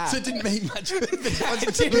 Right? So it didn't mean much.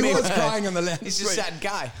 didn't He mean was much. crying on the left. He's a sad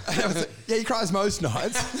guy. Yeah, he cries most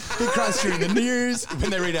nights. He cries during the news when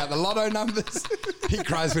they read out the lotto numbers. He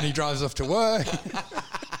cries when he drives off to work.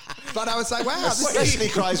 But I was like, wow, this is Especially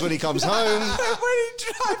cries when he comes home. when he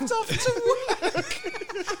drives off to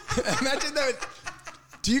work. imagine that.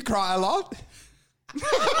 Do you cry a lot?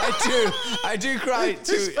 I do cry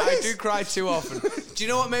too. I do cry too often. Do you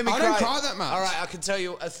know what made me I cry? don't cry that much. All right, I can tell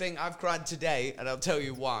you a thing I've cried today, and I'll tell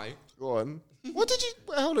you why. Go on. What did you?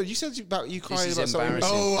 Hold on. You said about you crying is about something.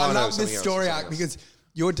 embarrassing. Oh, I no, love something this else, story something arc else. because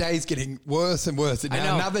your day's getting worse and worse. And I now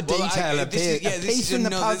know. another Well, detail this appears. is A piece in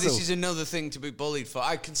the puzzle. This is another thing to be bullied for.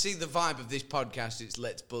 I can see the vibe of this podcast. It's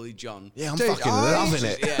Let's Bully John. Yeah, I'm Dude, fucking I- loving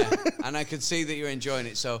it. Yeah, and I can see that you're enjoying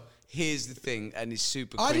it. So here's the thing, and it's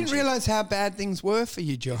super. I didn't cringy. realise how bad things were for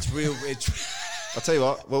you, John. It's I'll tell you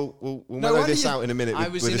what. We'll No mellow wonder this you- out in a minute I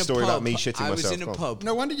with was a in a story pub. about me shitting I was myself. in a Go on. pub.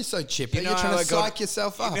 No wonder you're so chipper. You know You're trying how to I got- psych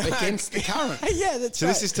yourself up against the current. Yeah, that's So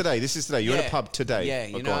this is today. This is today. You're in a pub today. Yeah,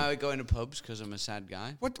 Oh, you go know on. how I go into pubs because I'm a sad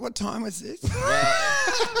guy. What time was this?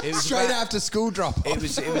 It was Straight about, after school drop. It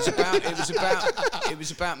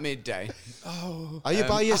was about midday. Are you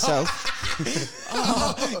by yourself,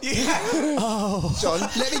 John?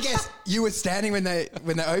 Let me guess. You were standing when they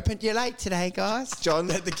opened. You're late today, guys. John,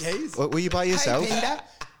 Had the keys. Were you by yourself? Hey, Pinder.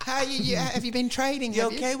 How are you? Have you been trading? You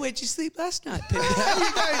have okay? Where'd you sleep last night, Pip? How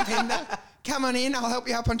you going, Pinder? Come on in. I'll help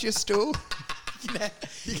you up onto your stool.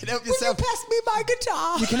 You can help yourself. pass me my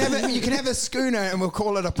guitar? You can have a schooner, and we'll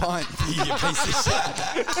call it a pint. You piece of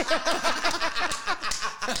shit.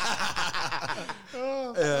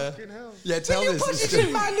 Yeah, tell this.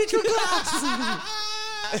 story. my little glass?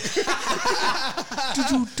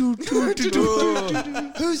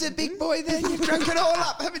 Who's a big boy then? You've drunk it all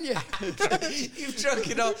up, haven't you? You've drunk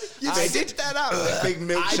it all. You I sipped that up. Big I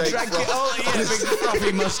milkshake. drank it all. Yeah, big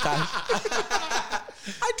frothy mustache.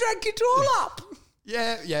 I drank it all up.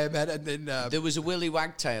 Yeah, man. And then There was a Willy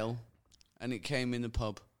Wagtail, and it came in the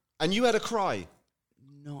pub. And you had a cry.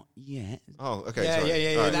 Not yet. Oh, okay. yeah.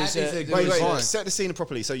 sorry. All right. That was is a- a good Wait, point. set the scene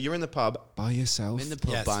properly. So you're in the pub by yourself. I'm in the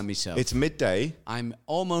pub Yes. by myself. It's midday. I'm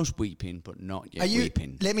almost weeping, but not yet Are you?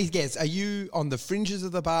 weeping. Let me guess. Are you on the fringes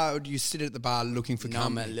of the bar, or do you sit at the bar looking for No,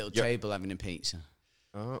 I'm at a company? little Yep. table having a pizza.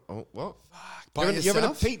 What? By You're having a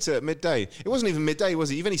yourself? pizza at midday. It wasn't even midday,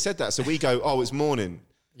 was it? You've only said that, so we go, oh, it's morning.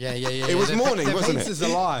 Yeah. It was morning, wasn't it? Pizza's a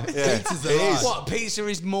lie. Yeah, Pizza's it a lie. is. What, pizza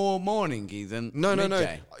is more morningy than No.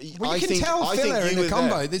 midday? Well, you can tell filler in the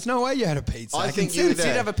combo. There's no way you had a pizza. I think can you were see Did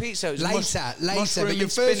there. have a pizza? It was later. mushroom But your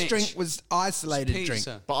and first spinach. drink was isolated drink.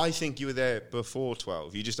 Pizza. But I think you were there before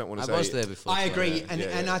 12. You just don't want to I say was there before. I agree, Yeah, and yeah,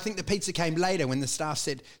 and yeah. I think the pizza came later when the staff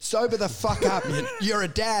said, "Sober the fuck up, you're a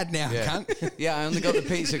dad now, cunt." Yeah, I only got the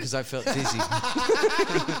pizza because I felt dizzy.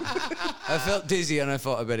 I felt dizzy and I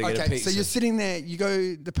thought I better get a Okay, pizza. so you're sitting there, you go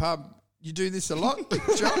to the pub, you do this a lot,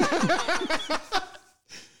 John?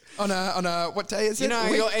 on a what day is it? You know,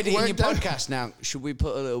 you're editing Work your day? podcast now. Should we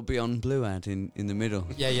put a little Beyond Blue ad in the middle?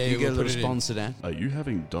 Yeah, You get we'll a little put it in. sponsored ad. Are you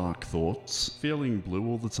having dark thoughts? Feeling blue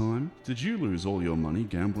all the time? Did you lose all your money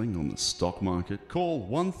gambling on the stock market? Call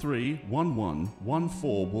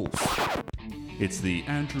 131114-WOLF. It's the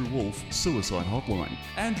Andrew Wolf Suicide Hotline.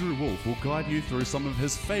 Andrew Wolf will guide you through some of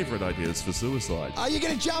his favourite ideas for suicide. Are you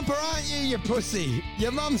going to jump or aren't you, you pussy?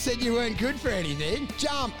 Your mum said you weren't good for anything.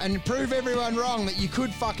 Jump and prove everyone wrong that you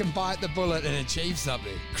could fucking bite the bullet and achieve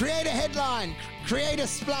something. Create a headline. Create a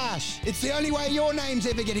splash. It's the only way your name's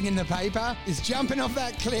ever getting in the paper is jumping off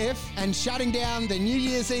that cliff and shutting down the New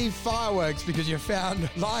Year's Eve fireworks because you're found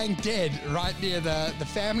lying dead right near the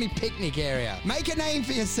family picnic area. Make a name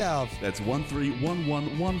for yourself. That's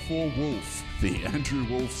 131114-WOLF, the Andrew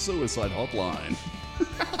Wolf Suicide Hotline.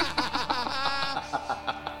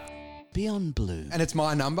 Beyond Blue. And it's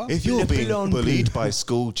my number. If you're being Beyond bullied by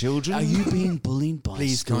school children, Are you being bullied by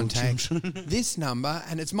Please school contact children? this number,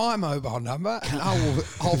 and it's my mobile number, and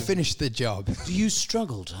I'll finish the job. Do you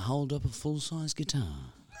struggle to hold up a full-size guitar?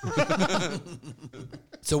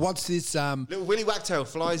 So what's this? little Willy Wagtail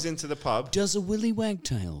flies into the pub. Does a willy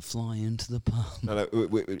wagtail fly into the pub? No, I want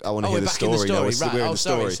to Oh, hear we're the back in the story. No, story, right. we're in Oh, the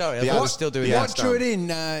sorry, story. sorry. I The thought we ad- were still doing the that. What ad's drew it done.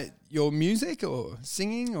 in? Your music or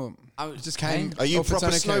singing or just came? Are you off its proper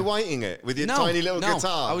own Snow account? Whiting it with your tiny little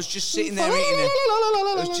guitar? I was just sitting there eating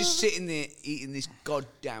I was just sitting there eating this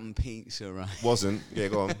goddamn pizza, right? Wasn't. Yeah,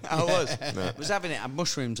 go on. I was. I was having it. I had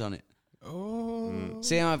mushrooms on it. Oh,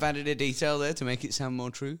 See how I've added a detail there to make it sound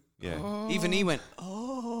more true? Yeah. Even he went,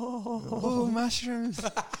 oh, mushrooms!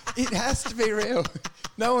 It has to be real.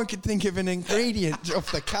 No one could think of an ingredient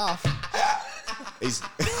off the cuff. He's,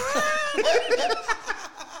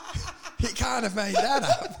 He can't have made that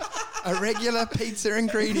up. A regular pizza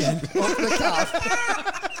ingredient off the cuff.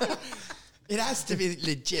 It has to be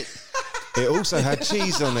legit. it also had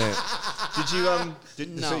cheese on it. Did you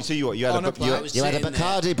No. So you what? You had On a a plate. you, I was you had a sitting there.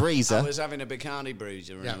 Bacardi I Breezer. was having a Bacardi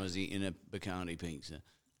Breezer and Yeah. I was eating a Bacardi pizza.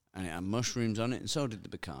 And it had mushrooms on it, and so did the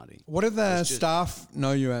Bacardi. What do the It's just- staff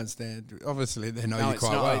know you as there? Obviously, they know you it's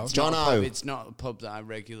quite not, well. It's not, a Jono. pub, it's not a pub that I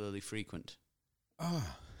regularly frequent. I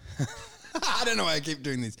don't know why I keep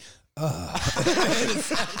doing this.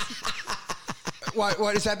 Why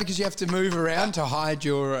is that? Because you have to move around to hide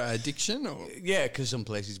your addiction, or Yeah, because some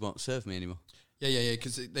places won't serve me anymore. yeah,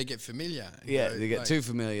 because they get familiar. Yeah, You know, they get like- too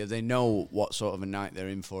familiar. They know what sort of a night they're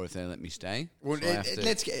in for if they let me stay. Well, So I have to-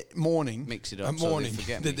 let's get morning. mix it A up so they morning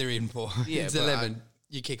forget that me. they're in for. Yeah, It's but 11.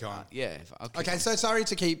 You kick on. yeah. I'll kick Okay, on. so sorry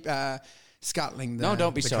to keep scuttling the. No,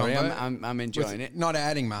 don't be the sorry. combo I'm enjoying with it. Not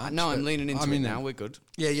adding much. No, I'm but leaning into I'm it in now. there. We're good.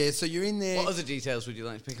 Yeah. So you're in there. What other details would you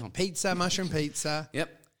like to pick on? Pizza, mushroom pizza.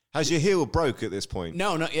 Yep. Has your heel broke at this point?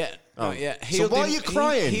 No, not yet. Oh. Not yet. So why are you didn't-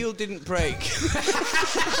 crying? Heel didn't break.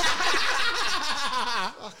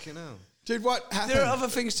 Fucking hell. Dude, what happened? There are other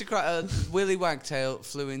things to cry. Willy Wagtail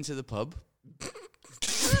flew into the pub.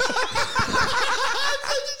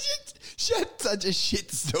 Such a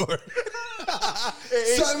shit story.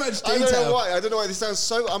 It So is- much I don't know detail. why. I don't know why this sounds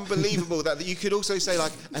so unbelievable that you could also say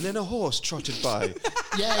like, and then a horse trotted by.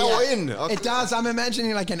 Yeah, Oh, yeah. in. It does. I'm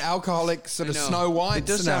imagining like an alcoholic sort of I know. Snow White It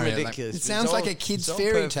does scenario. sound Like, ridiculous. it but sounds it's like all- a kid's it's all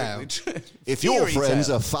fairy tale. perfectly true. If your Fairy friends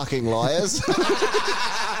tale. are fucking liars,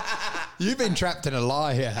 You've been trapped in a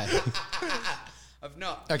lie here. I've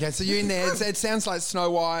not. Okay, so you're in there. It sounds like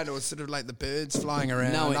Snow White or sort of like the birds flying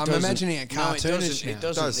around. No, it I'm doesn't. imagining it No, cartoonish. it doesn't. now. It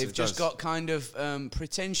doesn't. does, They've it just does. got kind of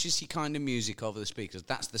pretentious-y kind of music over the speakers.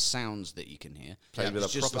 That's the sounds that you can hear. played with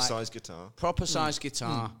It's a just proper like sized guitar. proper sized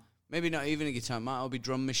guitar. Maybe not even a guitar. It might all be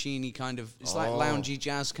drum machiney kind of. It's like loungy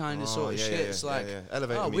jazz kind of sort of yeah, shit. yeah, It's yeah, like, yeah.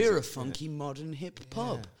 Elevator oh, we're a music, funky modern hip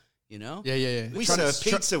pub. You know? Yeah. We Trying to-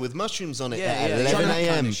 serve pizza with mushrooms on it Yeah, at yeah, 11 that kind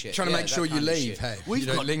a.m. of shit. Trying to Yeah, make that sure you kind of leave, shit. hey. We've You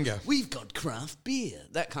don't got, linger. We've got craft beer.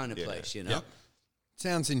 That kind of place, you know? Yep.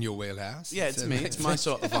 Sounds in your wheelhouse. Yeah, it's me. It's my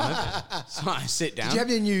sort of vibe. So I sit down. Did you have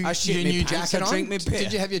your new, I shit your me new pants, jacket I on? drink me beer.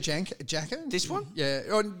 Did you have your jacket? This one? Yeah,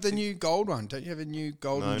 or the new gold one. Don't you have a new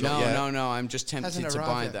golden No, jacket? not yet. No. I'm just tempted Hasn't to arrived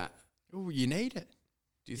buy yet. that. Oh, you need it.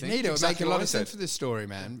 Do you You think? need it. It would make exactly a lot what I of sense said. for this story,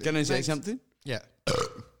 man. Can I It say makes- something? Yeah.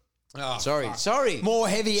 Oh, Sorry. More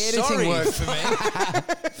heavy editing work for me.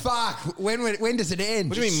 Fuck. When does it end?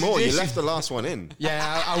 What do you mean more? You left the last one in.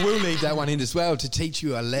 Yeah, I will leave that one in as well to teach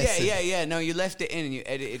you a lesson. Yeah. No, you left it in and you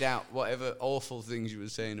edited out whatever awful things you were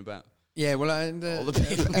saying about Yeah, well, all the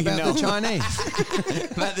people about the Chinese.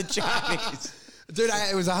 about the Chinese. Dude,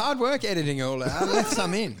 it was a hard work editing all that. I left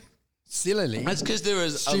some in. Sillily. That's because there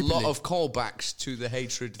was Stupidly. a lot of callbacks to the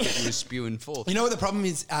hatred that you were spewing forth. You know what the problem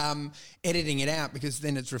is? Editing it out, because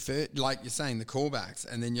then it's referred, like you're saying, the callbacks,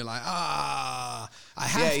 and then you're like, I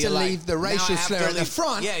have to leave the racial slur at the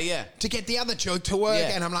front to get the other joke to work. Yeah.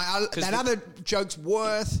 And I'm like, that other joke's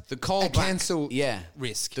worth The callback, a cancel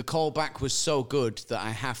risk. The callback was so good that I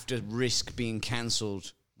have to risk being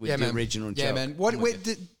cancelled with the original joke. Yeah, man. What?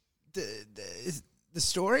 The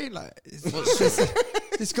story? Like,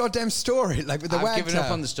 this goddamn story, like with the I've given up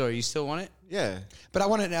wagtail. on the story. You still want it? Yeah. But I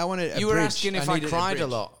wanted. You were asking if I cried a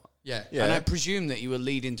lot. Yeah. And I presume that you were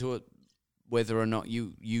leading to it, whether or not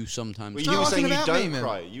you sometimes. Well, cry. you were saying you about don't me, man.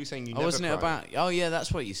 cry. You were saying you never wasn't cry. it about? Oh yeah,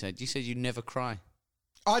 that's what you said. You said you never cry.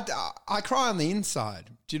 I cry on the inside.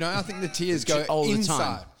 Do you know? I think the tears go All the inside.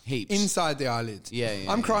 time. Heaps. Inside the eyelids. Yeah,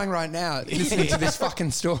 I'm crying right now listening to this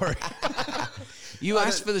fucking story. You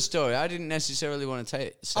asked for the story. I didn't necessarily want to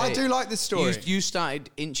say I it. do like this story. You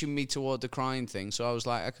started inching me toward the crying thing, so I was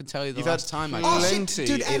like, I could tell you the You've last had time I Oh, cried. shit, Plenty.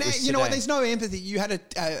 dude, It and was you know what? today. There's no empathy. You had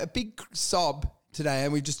a big sob today,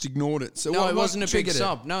 and we just ignored it. So No, what it wasn't a big triggered it?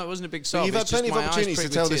 sob. No, it wasn't a big sob. You've It's had just plenty of my eyes opportunities to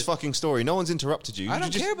pricked tell with this tears. fucking story. No one's interrupted you. I You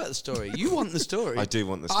don't just- care about the story. You want the story. I do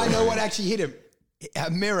want the story. I know what actually hit him.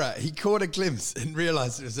 A mirror. He caught a glimpse and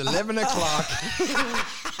realised it was 11 o'clock,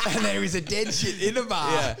 and there was a dead shit in a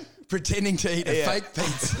bar pretending to eat a fake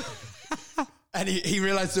pizza. And he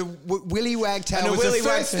realised that Willy Wagtail And was Willy the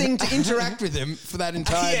first Wagtail- thing to interact with him for that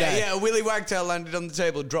entire day. Yeah, Willy Wagtail landed on the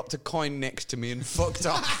table, dropped a coin next to me, and fucked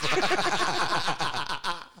off.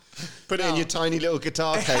 Put it in your tiny little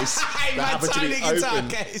guitar case that My happened to be tiny guitar open,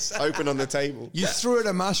 case. open on the table. You threw it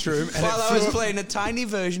a mushroom, and While it I was flew playing a tiny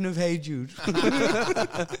version of Hey Jude.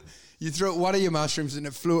 you threw one of your mushrooms, and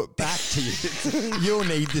it flew it back to you. You'll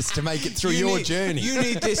need this to make it through your journey. You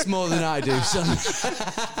need this more than I do, son.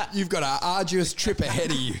 You've got an arduous trip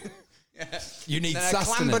ahead of you. You need Then I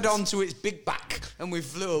sustenance. clambered onto its big back, and we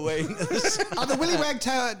flew away into the sky. Oh, the Willy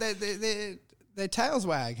Wagtail, their tails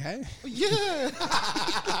wag, hey? Yeah.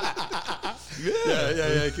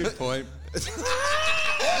 Yeah, good point. Let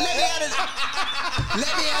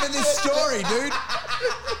me out of this story, dude.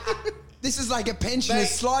 This is like a pensioner's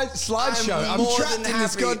slideshow. I'm trapped in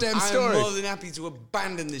this goddamn story. I'm more than happy to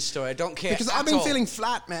abandon this story. I don't care Because at I've been all. feeling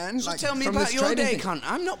flat, man. So like, tell me from about this your trading day, thing. cunt.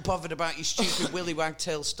 I'm not bothered about your stupid Willy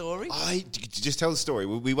Wagtail story. Just tell the story.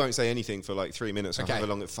 We won't say anything for like 3 minutes. Okay. However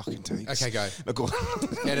long it fucking takes. Okay, go. No, go on.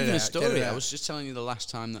 Get it The out. story. Get it I out. was just telling you the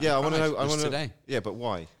last time that Yeah, I want to know. I want to today. Yeah, but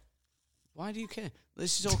why? Why do you care?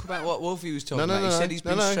 Let's talk about what Wolfie was talking No, about. He said he's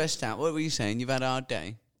been no. stressed out. What were you saying? You've had a hard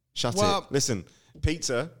day. Shut Well- it. Listen,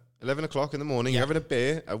 pizza, 11 o'clock in the morning, you're having a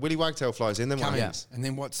beer, a Willy Wagtail flies in, then what Come in. happens? And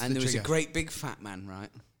then what's And the there was a trigger? great big fat man, right?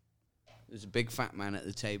 There's a big fat man at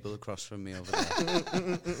the table across from me over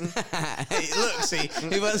there. Look, see,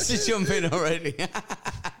 he wants to jump in already.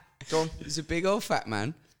 Go on. There's a big old fat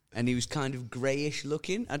man, and he was kind of greyish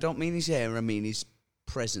looking. I don't mean his hair, I mean his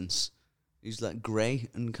presence. He's like grey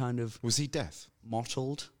and kind of Was he deaf?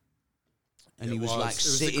 mottled. And It he was was. like It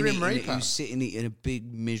was the sitting Grim eating, he Reaper. was sitting eating a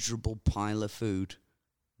big miserable pile of food,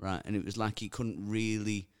 right? And it was like he couldn't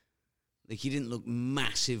really, like he didn't look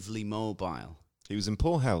massively mobile. He was in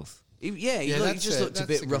poor health. He Yeah, just looked a that's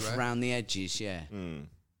bit a good rough way. around the edges, yeah. Mm.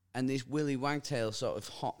 And this Willy Wagtail sort of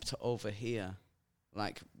hopped over here,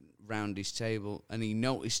 like round his table, and he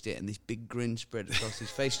noticed it, and this big grin spread across his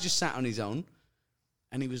face. He just sat on his own,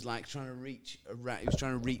 and he was like trying to reach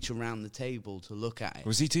around the table to look at it.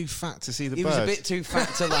 Was he too fat to see the He bird? was a bit too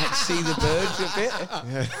fat to like see the birds a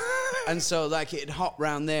bit. And so like it'd hop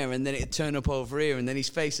round there and then it'd turn up over here and then his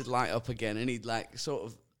face would light up again and he'd like sort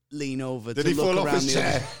of lean over Did to he look fall off around his the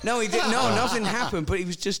chair? other. No, he didn't. No, nothing happened, but he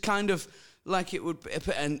was just kind of like it would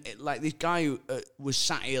and like this guy who was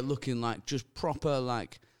sat here looking like just proper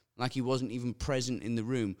like he wasn't even present in the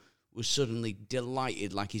room was suddenly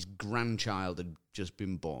delighted like his grandchild had just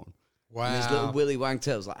been born. Wow. And this little Willy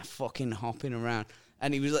Wagtail's like fucking hopping around.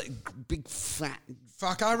 And he was like big fat.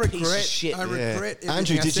 Fuck, I piece of regret. shit. I regret. everything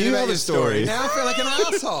Andrew, I did said you about have your a story? Now I feel like an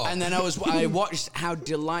asshole. And then I watched how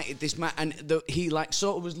delighted this man, and he like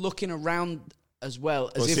sort of was looking around as well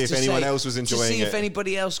as Or if see if to anyone say- else was to enjoying see if it.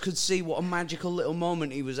 anybody else could see what a magical little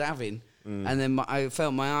moment he was having. And then I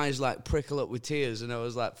felt my eyes like prickle up with tears, and I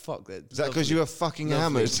was like, "Fuck that!" Is that because you were fucking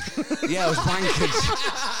hammered? Yeah, I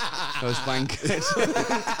was wankered.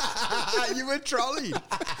 You were trolleyed.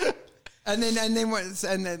 And then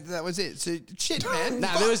that was it. So shit, man.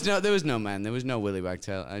 Nah, there was no man. There was no Willy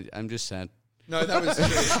Wagtail. I'm just sad. No, that was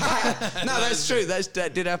true. No, that's true.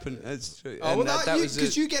 That did happen. That's true. Oh, well,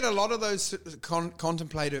 because you get a lot of those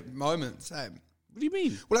contemplative moments. What do you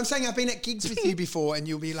mean? Well, I'm saying I've been at gigs with you before, and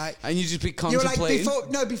you'll be like, and you just be you're contemplating.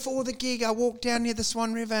 like before the gig, I walked down near the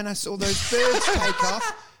Swan River and I saw those birds take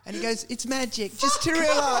off. And he goes, "It's magic." Just to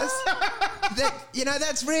realise that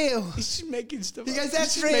that's real. He's just making stuff. He up. goes,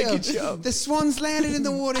 "That's He's real." making shit up. The swans landed in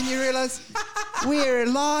the water, and you realise we're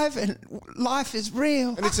alive and life is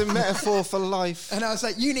real. And it's a metaphor for life. And I was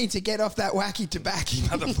like, "You need to get off that wacky tobacco,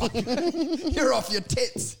 motherfucker. You're off your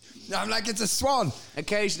tits." I'm like, "It's a swan."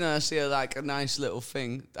 Occasionally, I see a nice little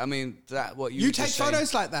thing. I mean, that what you take just photos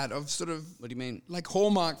saying. like that of sort of. What do you mean? Like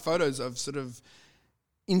Hallmark photos of sort of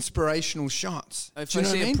inspirational shots. If Do you I know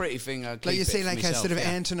see what I mean? a pretty thing, I'll keep Like you it see for like myself, a sort of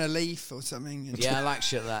yeah. Anton Leaf or something. And Yeah, I like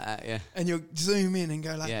shit like that. Yeah. And you'll zoom in and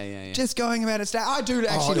go like, Yeah. just going about its day. I do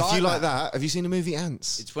actually If you like like that, have you seen the movie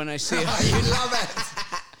Ants? It's when I see it. Oh, you love it.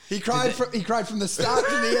 He cried from the start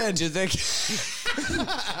to the end. Do you think?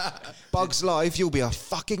 Bugs Life, you'll be a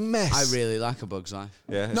fucking mess. I really like A Bug's Life.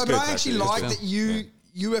 Yeah, it's No, good, but I actually it's like good. that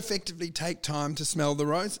you effectively take time to smell the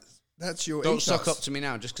roses. That's your Don't ethos. suck up to me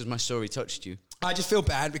now just because my story touched you. I just feel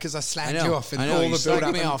bad because I slagged I know. you off and I know. all You the build slagged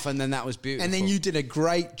up. me off, and then that was beautiful. And then you did a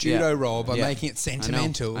great judo Yeah. roll by Yeah. making it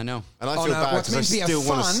sentimental. I know. And I Oh, feel no, bad what's because I meant to be a still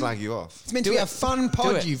want to fun- slag you off. It's meant Do to be it. a fun Do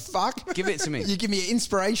pod, it. you fuck. Give it to me. You give me an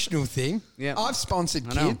inspirational thing. Yeah. I've sponsored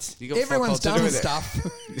I know. kids. You got fuck Everyone's all to do done with it.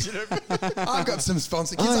 stuff. I've got some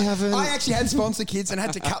sponsored kids. I haven't. I actually had sponsored kids and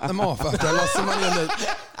had to cut them off after I lost some money on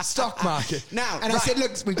the stock market. Now, and I right. said,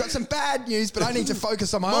 look, we've got some bad news, but I need to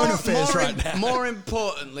focus on my own affairs right now. More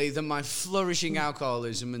importantly than my flourishing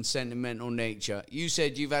alcoholism and sentimental nature, you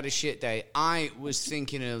said you've had a shit day. I was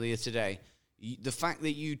thinking earlier today, the fact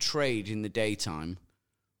that you trade in the daytime,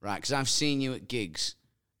 right? Because I've seen you at gigs,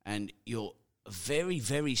 and you're very,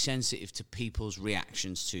 very sensitive to people's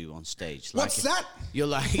reactions to you on stage. What's that? You're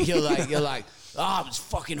like, it's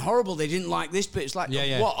fucking horrible. They didn't like this bit. It's like,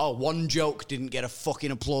 Yeah. what? Oh, one joke didn't get a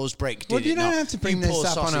fucking applause break. Did Well, you it don't not? have to bring You this poor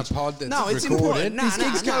up on a sausage. pod that's no, it's recorded. important. Nah, These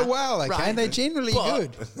gigs go well, okay? Right. They're generally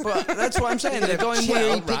good. But that's what I'm saying. They're going Cherry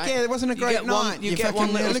well, pick. right? Yeah, it wasn't a You great get one- night. You get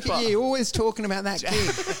one little look spot. at you, always talking about that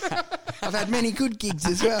gig. I've had many good gigs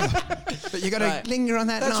as well, but you got to Right. linger on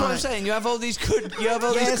that That's night. what I'm saying. You have all these good. You have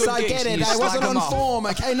all these Yes, good I gigs. get and it. you I wasn't slag them on off. form,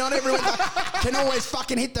 okay? Not everyone can always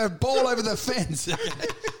fucking hit the ball over the fence.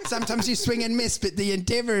 Sometimes you swing and miss, but the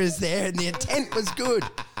endeavour is there and the intent was good.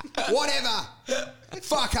 Whatever.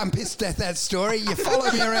 Fuck, I'm pissed at that story. You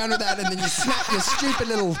follow me around with that and then you snap your stupid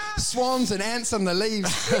little swans and ants on the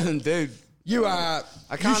leaves. Dude. You are.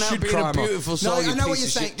 I can't you help should being cry a more. beautiful No, soul. I you know what piece you're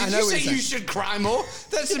of saying. shit. I Did know you what say you're you saying. should cry more?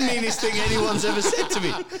 That's the meanest thing anyone's ever said to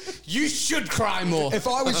me. You should cry more. If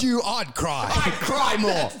I was you, I'd cry. I'd cry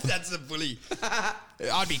more. That's a bully.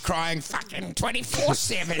 I'd be crying fucking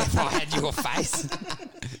 24/7 if I had your face.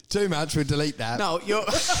 Too much, we'll delete that. No, you're.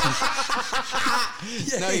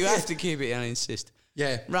 No, you have to keep it. I insist.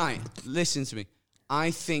 Yeah. Right. Listen to me.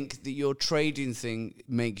 I think that your trading thing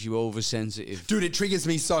makes you oversensitive. Dude, it triggers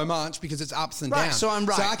me so much because it's ups and Right, downs. so I'm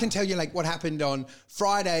right. So I can tell you like what happened on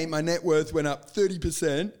Friday. My net worth went up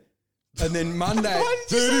 30%. And then Monday, Why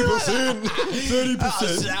did you say 30%.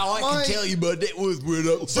 30%. Now I can tell you my net worth went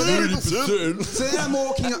up 30%. So then I'm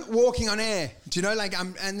walking on air. Do you know, like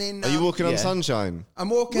and then Are you walking on Yeah. sunshine? I'm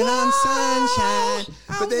walking on sunshine.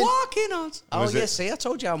 I'm then walking on. Oh, Was it- yeah, see, I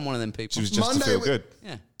told you I'm one of them people. It was just Monday to feel we- good.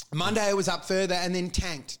 Yeah. Monday it was up further and then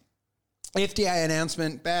tanked. FDA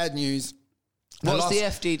announcement, bad news. What's the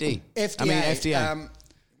lost- FDD? FDA? I mean, FDA. The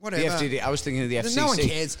Whatever. FDD. I was thinking of the FCC. No one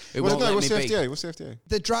cares. It Well, won't no, let what's me the be. FDA? What's the FDA?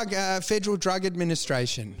 The Federal Drug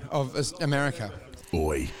Administration of America.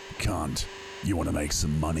 Oi, cunt. You want to make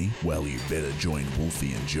some money? Well, you better join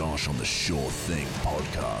Wolfie and Josh on the Sure Thing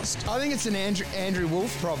podcast. I think it's an Andrew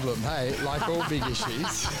Wolf problem, hey, like all big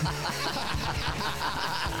issues.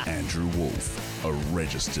 Andrew Wolf, a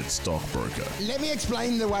registered stockbroker. Let me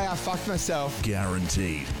explain the way I fucked myself.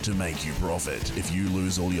 Guaranteed to make you profit. If you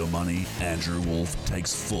lose all your money, Andrew Wolf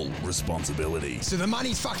takes full responsibility. So the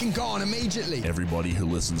money's fucking gone immediately. Everybody who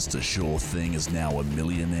listens to Sure Thing is now a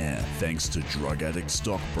millionaire thanks to drug addict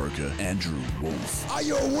stockbroker Andrew Wolf. Are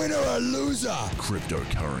you a winner or a loser?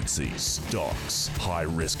 Cryptocurrency, stocks,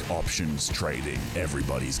 high-risk options trading.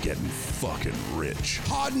 Everybody's getting fucking rich.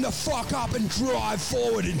 Harden the fuck up and drive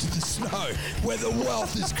forward into the the snow, where the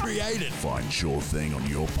wealth is created. Find Sure Thing on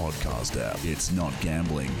your podcast app. It's not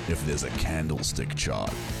gambling if there's a candlestick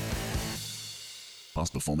chart.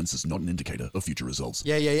 Past performance is not an indicator of future results.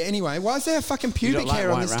 Yeah. Anyway, why is there a fucking pubic like hair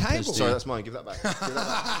on white this rappers, table? do you? Sorry, that's mine. Give that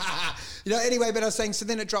back. Anyway, but I was saying, so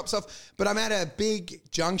then it drops off. But I'm at a big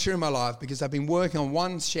juncture in my life because I've been working on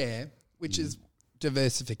one share, which is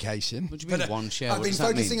diversification. What do you mean one share? I've What been does that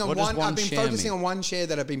focusing mean? on What does one. one I've been share focusing mean? on one share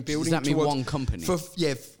that I've been building. that mean towards one company?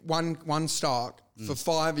 One stock for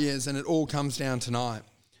 5 years, and it all comes down tonight.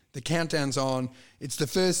 The countdown's on. It's the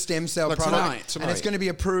first stem cell Like product, tonight. and it's going to be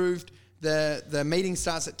approved. The meeting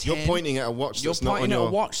starts at 10. You're pointing at a watch You're that's not on pointing at your...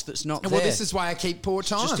 a watch that's not there. Well, this is why I keep poor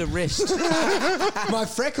time. just a wrist. My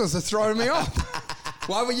freckles are throwing me off.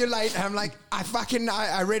 Why were you late? I'm like,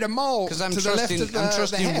 I read a mole Because I'm to the left trusting, of the, I'm the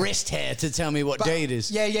trusting hair. wrist hair to tell me what But- day it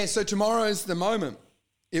is. Yeah. So tomorrow's the moment.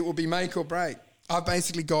 It will be make or break. I've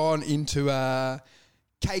basically gone into a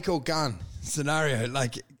cake or gun scenario.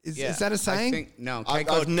 Like, is that a saying? I think, no.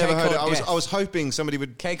 I've never heard it. Death. I was hoping somebody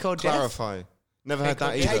would Cake or death? clarify. Never heard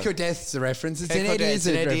that either. Cake or death's a reference. It's Cake an or Eddie death, it's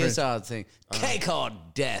an Izzard Eddie reference. Izzard thing. Cake or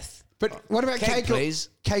death. But what about Cake, please.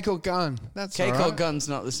 Cake or gun? That's Cake all or right. gun's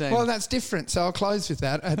not the same. Well, that's different. So I'll close with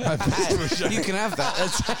that. At my festival show. You can have that.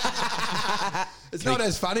 That's It's not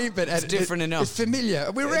as funny, but it's different enough. It's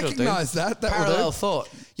familiar. We It'll do. recognise that. That will parallel do. thought.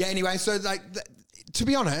 Yeah. Anyway, so to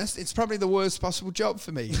be honest, it's probably the worst possible job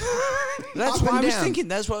for me. That's Up what and I was down. thinking.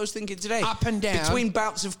 That's what I was thinking today. Up and down. Between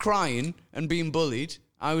bouts of crying and being bullied,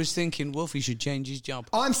 I was thinking Wolfie should change his job.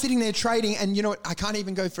 I'm sitting there trading, and you know what? I can't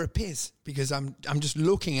even go for a piss because I'm just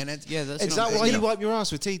looking, and it's Yeah, that's Is not that why good. you wipe your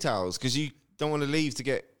ass with tea towels? Because you don't want to leave to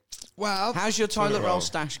get... well, How's your toilet roll roll.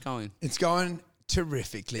 stash going? it's going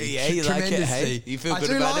terrifically. Yeah, you like it, hey? tremendously. You feel I good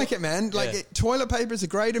do about like it? it, man. Like Yeah. toilet paper is a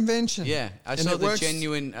great invention. Yeah, I And saw it the works.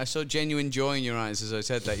 genuine. I saw genuine joy in your eyes as I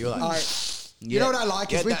said that. You're like, You know what I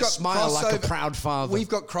like is Get we've that got smile like a crossover- proud father. We've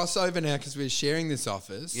got crossover now because we're sharing this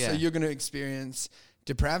office. Yeah. So you're going to experience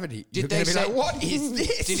depravity. Did You're they going to be say- like, what is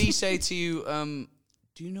this? Did he say to you,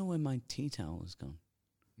 "Do you know where my tea towel has gone?"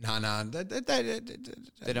 No.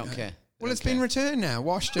 They don't care. They Well, don't it's been care. returned now,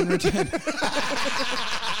 washed and returned.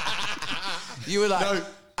 You were like,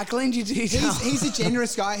 I cleaned your tea towel. he's a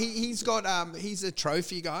generous guy. He's got he's a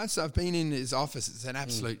trophy guy. So I've been in his office. It's an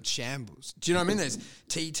absolute shambles. Do you know what I mean? There's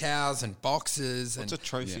tea towels and boxes. What's And a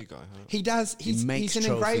trophy guy? Huh? he does. He's makes an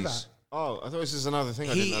trophies. engraver. Oh, I thought this was another thing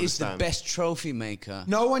I He didn't is the understand. best trophy maker.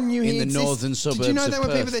 No one knew in he the existed. northern suburbs. Did you know of there were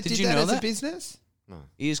people Perth. that did you that know as a business?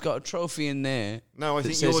 He's got a trophy in there. No, I that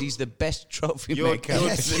think says you're- he's the best trophy You're, maker. you're,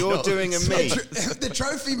 Yes. you're doing a me. The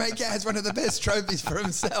trophy maker has one of the best trophies for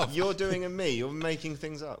himself. You're doing a me. You're making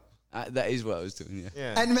things up. That is what I was doing. Yeah.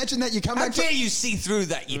 Yeah. And imagine that you come How back. dare you see through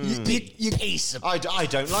that? You big piece of I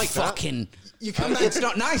don't like that. fucking. You come back. It's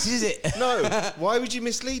not nice, is it? No. Why would you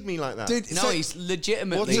mislead me like that? Dude, No, so he's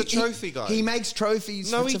legitimately. What's a trophy guy? He makes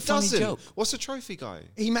trophies. no, It's he a funny doesn't. joke. What's a trophy guy?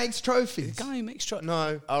 He makes trophies. guy who makes trophies.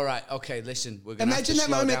 No. All right. Okay. Listen. We're gonna Imagine have that to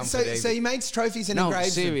slow moment. down So, for David. so he makes trophies and no,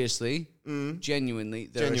 engraves them. seriously, genuinely,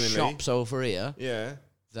 there Genuinely. are shops over here Yeah.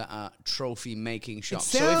 that are trophy making shops.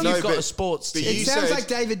 sounds- So if No, you've got but- a sports but team, It You sounds said- like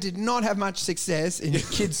David did not have much success in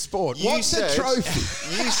kids' sport. You What's said- a trophy?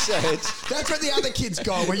 You said. That's what the other kids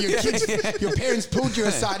got when your parents pulled you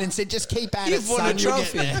aside and said, "Just keep at You've it, won son. a You'll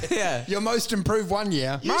get trophy." there." Yeah. Your most improved 1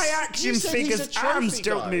 year. My action figures arms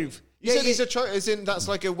don't move. You Yeah, said he's yeah. a trophy. As in, that's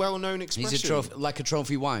like a well-known expression. he's a trophy, like a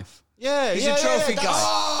trophy wife. Yeah, He's yeah, a trophy yeah,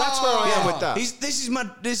 guy. That's where I am with that.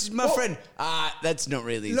 This is my friend. That's not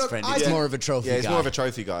really his Look, friend. I It's did- more of a trophy yeah, guy. he's more of a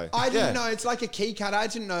trophy guy. I didn't Yeah. know. It's like a key card. I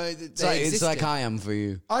didn't know that It's they like, it's existed. like I am for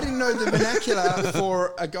you. I didn't know the vernacular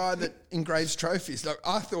for a guy that engraves trophies. Like,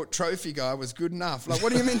 I thought trophy guy was good enough. Like,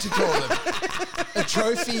 what are you meant to call him? A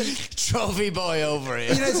trophy? Trophy boy over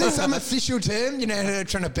here. You know, is there some official term? You know, they're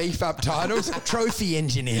trying to beef up titles. Trophy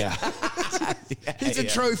engineer. He's a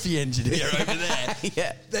trophy engineer over there.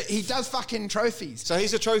 Yeah. He does fucking trophies. So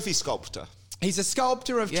he's a trophy sculptor. He's a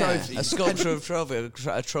sculptor of trophies. A sculpture of trophy,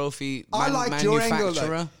 a trophy I liked your angle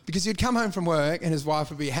manufacturer. though, because you'd come home from work and his wife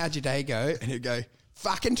would be, "How'd your day go?" And he'd go,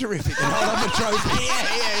 "Fucking terrific," and hold up a trophy.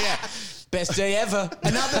 yeah. Best day ever.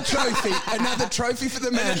 Another trophy for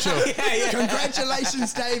the mantle.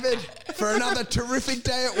 Congratulations, David, for another terrific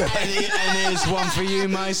day at work. And here's one for you,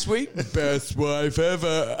 my sweet. Best wife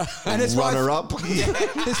ever. And his Runner wife, up.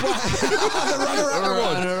 his wife, the runner-up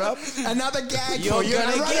award. Runner-up. Another gag You're for you. gonna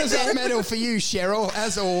And a get runners-up it. medal for you, Cheryl,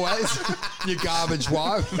 as always. You garbage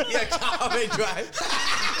wife. Yeah, garbage wife.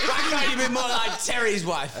 Why can't you be more like Terry's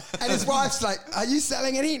wife? And his wife's like, "Are you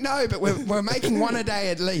selling any?" No, but we're making one a day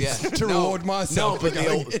at least to reward myself. No,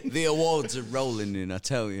 but the awards are rolling in, I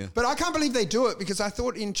tell you. But I can't believe they do it because I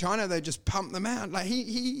thought in China they just pump them out. Like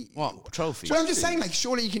What trophies? Well, I'm just saying, like,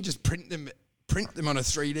 surely you can just print them on a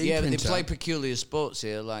 3D Yeah, but printer. they play peculiar sports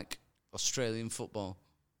here, like Australian football.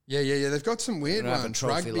 Yeah. They've got some weird They ones. have a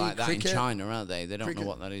trophy Rugby, like that cricket. in China, aren't they? They don't Cricket. know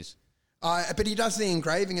what that is. But he does the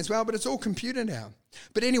engraving as well, but it's all computer now.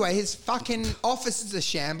 But anyway, his fucking office is a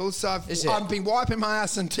shambles, so I've been wiping my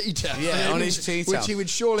ass on tea towel. Yeah, on his tea towel. Which he would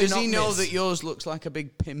surely Does not he know miss. that yours looks like a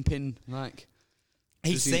big pimpin', like...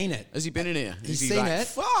 He's seen it. Has he been in here? He's Is he seen like, it.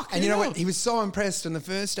 Fuck, and you know what? He was so impressed on the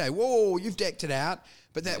first day. Whoa, you've decked it out.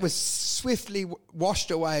 But that was swiftly washed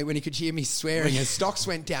away when he could hear me swearing as stocks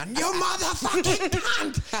went down. You motherfucking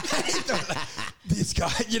cunt! And he thought, like, this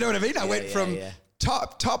guy, you know what I mean? I went from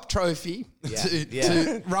top trophy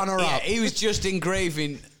to runner-up. Yeah, he was just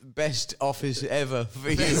engraving best office ever for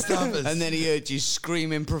you. Best office. And then he heard you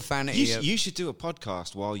screaming profanity. You should do a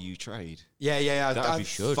podcast while you trade. Yeah. That would be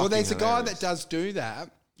should. Well, there's a guy hilarious. that does do that.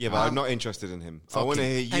 Yeah, but I'm not interested in him. I want to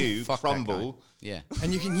hear you fuck that crumble. guy. Yeah.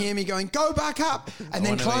 And you can hear me going, go back up. And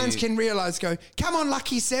then wanna clients hear can realise, go, come on,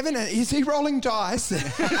 lucky seven. Is he rolling dice?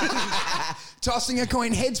 Tossing a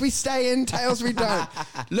coin. Heads we stay in, tails we don't.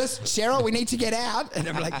 Listen, Cheryl, we need to get out. And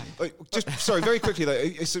I'm like, Sorry, very quickly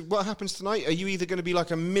though. So what happens tonight? Are you either going to be like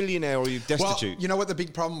a millionaire or are you well, destitute? you know what the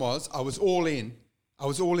big problem was? I was all in.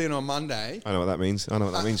 on Monday. I know what that means. I know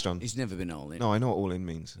what that means, John. He's never been all in. No, I know what all in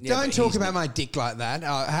means. Yeah, Don't but talk he's about my dick like that.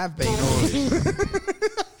 I have been all in.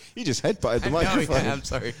 You just headbutted the No, microphone. yeah, I'm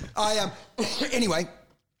sorry. Anyway,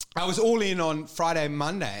 I was all in on Friday,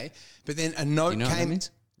 Monday, but then a note You know what that came.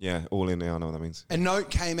 means? Yeah, all in. Yeah, I know what that means. A note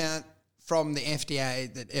came out from the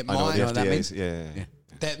FDA that it I know what the might that FDA means? is. Yeah.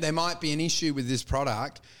 that there might be an issue with this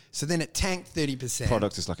product. So then it tanked 30%.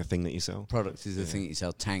 Product is like a thing that you sell. Product is the thing that you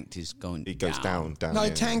sell. Tanked is going It goes down. No,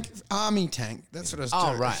 yeah. army tank. That's what I was Oh,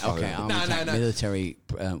 talking right. about. Okay. No, Army tank, no. military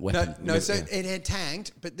weapon. No, so it had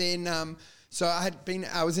tanked, but then so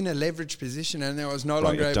I was in a leverage position and I was no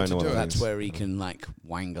longer I able don't to know do what it. that That's where he can like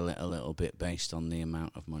wangle it a little bit based on the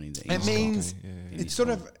amount of money that he's It means yeah. it's sort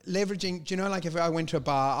of leveraging. Do you know, like if I went to a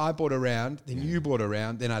bar, I bought a round, then you bought a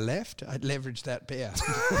round, then I left, I'd leverage that beer.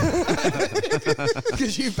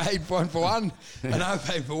 Because you paid one for one and I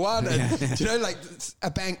paid for one. And, do you know, like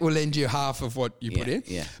a bank will lend you half of what you put in.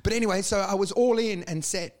 Yeah. But anyway, so I was all in and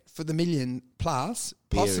set for the million plus,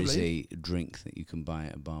 Beer possibly. is a drink that you can buy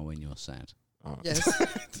at a bar when you're sad. Yes.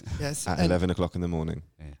 Yes. At And 11 o'clock in the morning.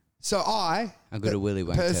 so I got a willy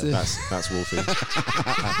wank person- tail. That's Wolfie.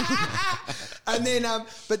 And then,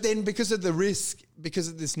 but then because of the risk, because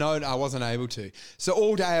of this note, I wasn't able to. So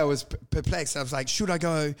all day I was perplexed. I was like, should I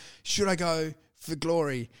go for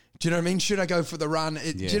glory? Do you know what I mean? Should I go for the run?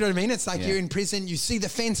 Do you know what I mean? It's like you're in prison, you see the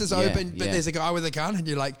fences open, but there's a guy with a gun and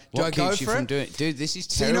you're like, do What I go keeps you for from it? doing it? Dude, this is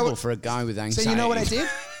So you know terrible what- for a guy with anxiety. So you know what I did?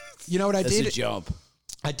 You know what I That's did? a job.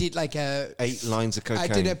 I did like 8 lines of cocaine.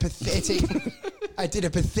 I did a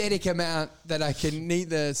pathetic amount that I can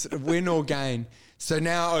neither sort of win or gain. So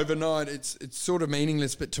now overnight it's sort of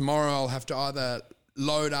meaningless, but tomorrow I'll have to either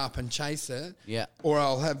load up and chase it, or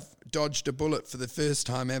I'll have dodged a bullet for the first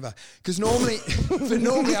time ever. Because normally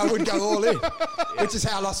I would go all in, which is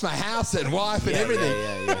how I lost my house and wife and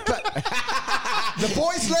everything. But the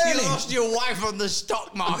boy's learning. You lost your wife on the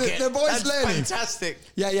stock market. The boy's That's learning. fantastic.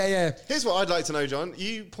 Yeah. Here's what I'd like to know, John.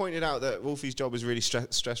 You pointed out that Wolfie's job is really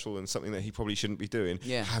stressful and something that he probably shouldn't be doing.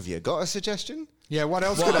 Yeah. Have you got a suggestion? Yeah, what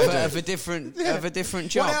else What, could I do? of a different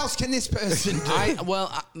job? What else can this person do?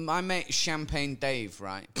 My mate Champagne Dave,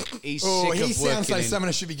 right? He's Oh, sick he of sounds working like in- someone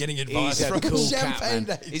I should be getting advice He's a from. cool cat, Champagne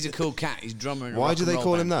man. Dave. He's a cool cat. He's drummer in a Why rock do and they roll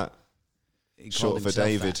call him band. that? He Short called for himself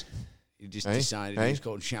David. that. He just Eh? decided Eh? he was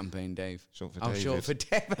called Champagne Dave. Short for Oh, David. short for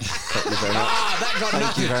David. Thank you very much. That got Thank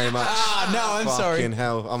nothing. you very much. No, I'm sorry. Fucking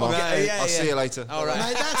hell. I'm off. Okay, yeah, I'll see yeah. you later. All right.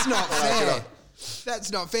 Mate, that's not fair.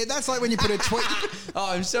 That's not fair. That's like when you put a tweet. Oh,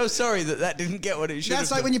 I'm so sorry that didn't get what it should have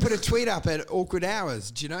That's like done. when you put a tweet up at awkward hours.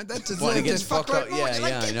 Do you know that deserves What, it to gets fuck fuck up? right Yeah, more.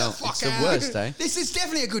 yeah, I get know. the fuck It's the out. worst, eh? This is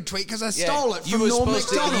definitely a good tweet because I Yeah. stole it You from were Norm supposed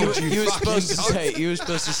to- MacDonald. You were fucking supposed to dog. say. You were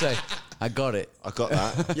supposed to say. I got it. I got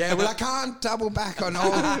that. Yeah, well, I can't double back on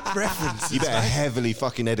old references. You better heavily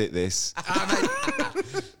fucking edit this.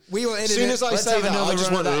 Mate, we will edit As soon it. as I Let's say have that, another I just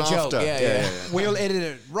run want of that laughter. joke. Yeah. We'll edit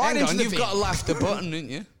it right Hang into on, the you've bin. got a laughter button, didn't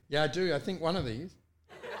you? Yeah, I do. I think one of these.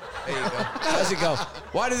 There you go. How's it go?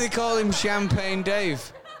 Why do they call him Champagne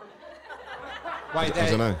Dave? Wait, I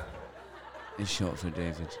don't know. It's short for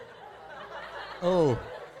David. Oh,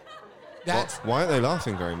 that's Why aren't they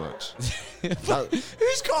laughing very much?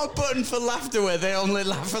 Who's got a button for laughter where they only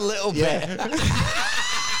laugh a little bit?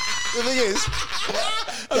 The thing is,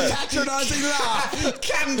 A patronising laugh.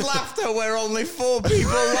 Canned laughter where only 4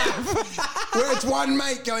 people laugh. Where it's one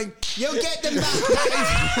mate going, "You'll get them back,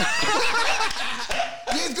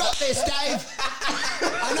 Dave. You've got this, Dave.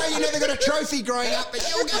 I know you never got a trophy growing up, but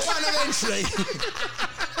you'll get one eventually."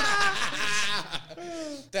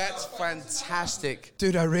 That's fantastic.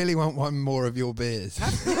 Dude, I really want one more of your beers.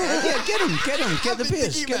 Yeah, get them. Get the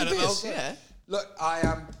beers. thinking Get the about it, beers. I'll- Yeah. Look,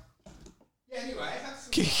 Yeah, anyway, have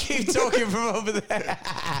some. Keep talking from over there.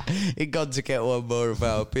 He got to get one more of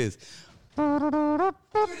our beers.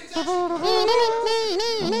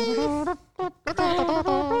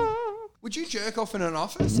 Would you jerk off in an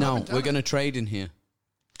office? I No, haven't done we're it. going to trade in here.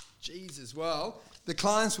 Jesus, well, the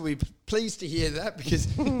clients will be pleased to hear that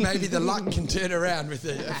because maybe the luck can turn around with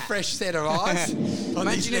a fresh set of eyes.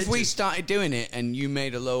 Imagine if we started doing it and you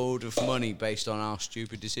made a load of money based on our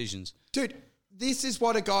stupid decisions. Dude, this is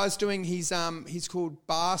what a guy's doing. He's called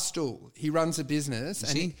Barstool. He runs a business,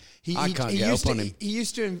 and he? he I can't get used up on to, him. He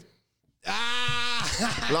used to.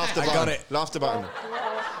 laughter button. got it. Laughter button.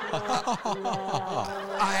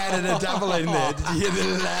 I added a double in there. Did you hear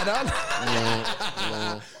the ladder?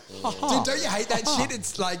 Dude, don't you hate that shit?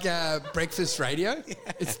 It's like breakfast radio.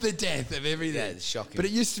 It's the death of everything. Yeah, it's shocking. But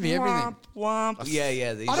it used to be everything.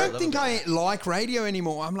 Yeah. I don't think I like radio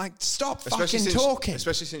anymore. I'm like, stop fucking talking.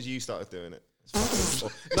 Especially since you started doing it.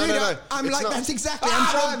 Dude, no. I'm it's like, not. that's exactly. I'm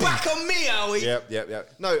driving. back on me, are we?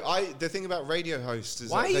 Yep. No, the thing about radio hosts is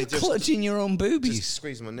Why that are they you just clutching your own boobies?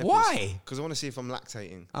 squeeze my nipples. Why? Because I want to see if I'm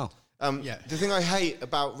lactating. Oh. Yeah. The thing I hate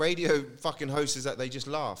about radio fucking hosts is that they just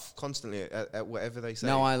laugh constantly at whatever they say.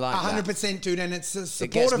 No, I like that. 100%, dude, and it's a It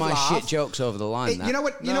supportive gets my laugh. shit jokes over the line. You know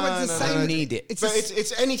what? You know what's the no, same. I need it. It's But a-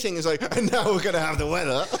 it's anything is like, and now we're going to have the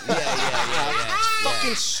weather. Yeah.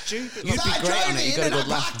 Fucking stupid. You'd So be I great drove on it. You in got a and I good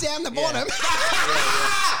laugh. parked down the bottom.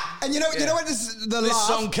 And you know what? The This laugh.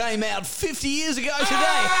 song came out 50 years ago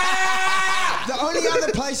today. The only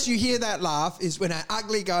other place you hear that laugh is when an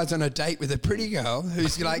ugly guy's on a date with a pretty girl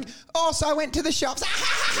who's like, "Oh, so I went to the shops."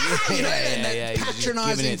 You know, and that he's just giving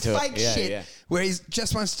patronising it to her. fake Yeah, shit yeah. where he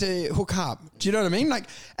just wants to hook up. Do you know what I mean? Like,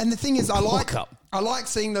 and the thing is, I like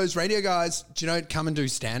seeing those radio guys, do you know, come and do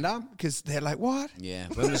stand up because they're like, "What? Yeah.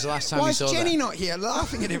 When was the last time Why you is saw Jenny that? not here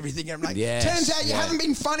laughing at everything?" I'm like, Yes, turns out you yeah. haven't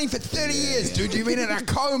been funny for 30 years, dude. You've been in a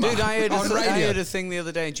coma Dude, I heard, on radio. I heard a thing the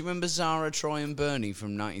other day. Do you remember Zara, Troy and Bernie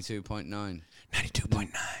from 92.9?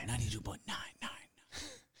 92.9. 92.99.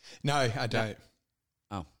 No, I don't.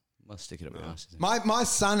 Oh, well, stick it up your ass. My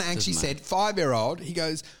son actually said, 5-year-old, he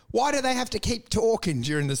goes, "Why do they have to keep talking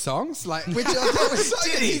during the songs?" Like, which I thought was so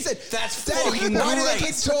Did good. he? He said, That's "Daddy, fucking why do they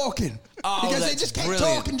great." keep talking?" Oh, because they that's just keep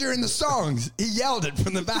brilliant. talking during the songs. He yelled it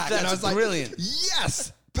from the back. and I That's was like, brilliant.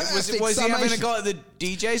 "Yes, perfect Was he having a summation." go at the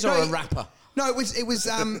DJs or No, a rapper? No, it was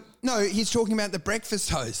no, he's talking about the breakfast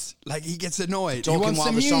host. Like, he gets annoyed. Talking he wants while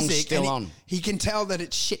some the song's music still and on. He can tell that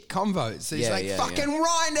it's shit convos. So he's Yeah, like, yeah, fucking yeah.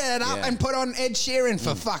 wind it up Yeah. and put on Ed Sheeran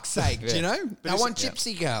for fuck's sake, do you know? I it's- want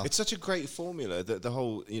Gypsy Girl. It's such a great formula that the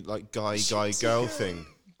whole like guy, girl thing.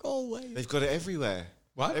 Go away. They've got it everywhere.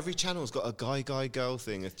 What? Every channel's got a guy, girl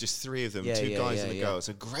thing. It's just 3 of them, Yeah, 2 yeah, guys yeah, and a yeah. girl. It's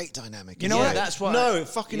a great dynamic. You know isn't what? it? That's what. No, it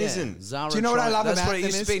fucking isn't. Zara, Do you know what I Troy- love That's about what it them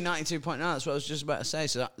used is- to be. 92.9. That's what I was just about to say.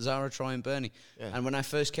 So Zara, Troy, and Bernie. Yeah. And when I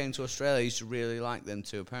first came to Australia, I used to really like them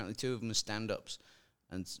too. Apparently, 2 of them are stand-ups,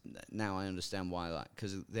 and now I understand why. Like,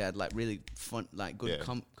 because they had like really fun, like good Yeah.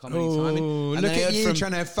 comedy Oh, timing. And look then I at heard you from-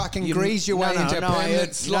 trying to fucking you- grease your way into a I permanent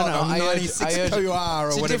heard- slot on I heard- 96 I heard- POR or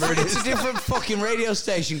it's a whatever it different- is. It's a different fucking radio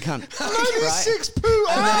station, cunt. 96 Right? poo.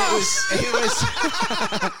 And then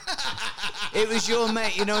it was your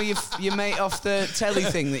mate, you know, your mate off the telly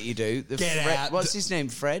thing that you do. The Get Fred, out. What's his name?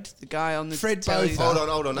 Fred, the guy on the Fred telly. Beaufort.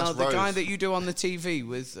 Hold on. No, That's the Rose. guy that you do on the TV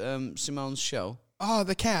with Simone's show. Oh,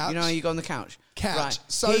 the couch. You know how you go on the couch? Couch. Right.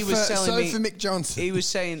 Sofa, he was telling sofa me, Mick Johnson. He was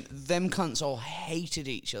saying them cunts all hated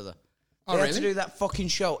each other. Oh, They had really? to do that fucking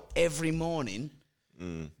show every morning.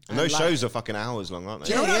 And those like- shows are fucking hours long, aren't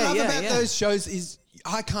Do they? you know what I love Yeah, about yeah. those shows is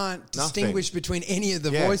I can't distinguish between any of the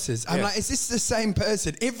Yeah, voices. I'm yeah. like, is this the same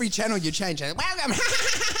person? Every channel you change, I'm like, welcome.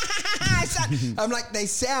 I'm like, they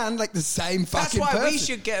sound like the same That's fucking why person. we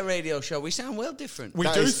should get a radio show. We sound well different. We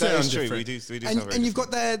That do is- that sound is true. different. We do sound and very you've got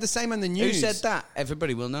the same on the Who news. said that?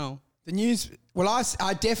 Everybody will know. The news. Well,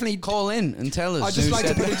 I definitely Call in and tell us. I just who like to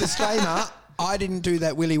said put a that. disclaimer. I didn't do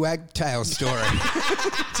that Willy Wagtail story.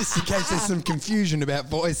 Just in case there's some confusion about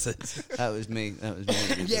voices. That was me. That was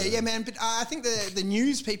me. Yeah, man. But I think the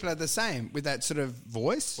news people are the same with that sort of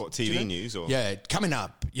voice. What, Do TV you know? news or? Yeah, coming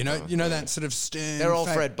up. You know that sort of stern. They're all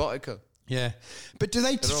fa- Fred Bottico. Yeah, but do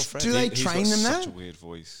they They're all friends. do they He's train got them such that? a weird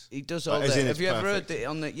voice. He does all Like, as that. in Have it's you ever perfect. heard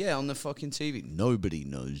it on the fucking TV? Nobody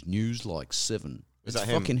knows news like 7. Is that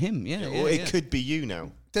him? Fucking him, yeah. Or it could be you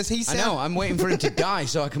now. Does he I sound? know. I'm waiting for him to die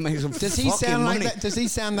so I can make some. Does he fucking sound money. like that? Does he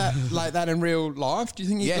sound like that in real life? Do you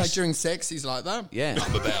think Yes. like during sex he's like that? Yeah.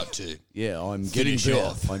 I'm about to. Yeah, I'm Finish getting there.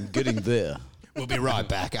 off. I'm getting there. We'll be right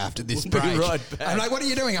back after this We'll be break. right back. I'm like, what are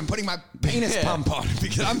you doing? I'm putting my penis pump on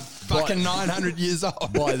because I'm fucking 900 years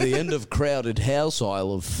old. By the end of Crowded House,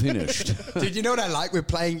 I'll have finished. Dude, you know what I like? We're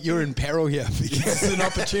playing You're in Peril here because it's an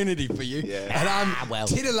opportunity for you. And I'm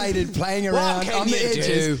titillated playing around can on the you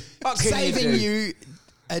edges, do? What can you saving do? you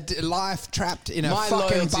a life trapped in a My fucking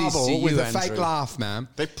loyalty's to bubble you, with a Andrew. fake laugh, man.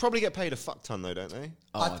 They probably get paid a fuck ton though, don't they?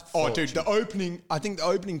 Dude, the opening, I think the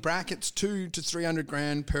opening bracket's 200 to 300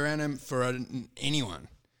 grand per annum for anyone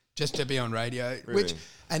just to be on radio, Really?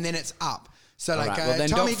 and then it's up. So like, right, well then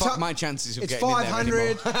Tommy, don't fuck my chances of it's getting in there 500.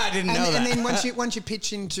 anymore. I didn't know And that. then once you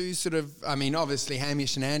pitch into sort of, I mean, obviously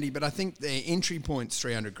Hamish and Andy, but I think the entry point's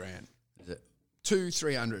 300 grand. Is it?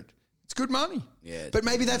 200-300. It's good money. Yeah, it's but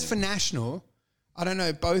maybe that's for national. I don't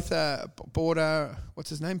know. Both Border. What's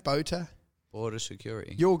his name? Boater. Border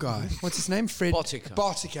security. Your guy. What's his name? Fred. Botica.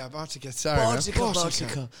 Botica. Sorry. man.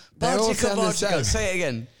 Botica. They all sound the same. Say it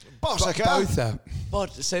again.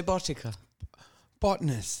 Botica. Say Botica.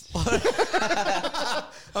 Botanist.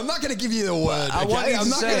 I'm not going to give you the word. I want okay? you to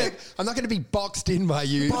say it. I'm not going to be boxed in by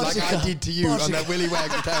you like I Botica. did to you on that Willy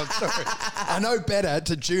Wagner Tail story. I know better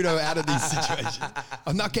to judo out of these situations.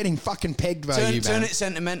 I'm not getting fucking pegged by you, man. Turn it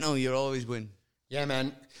sentimental. You'll always win. Yeah,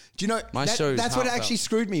 man. Do you know My story's that's what heartfelt. actually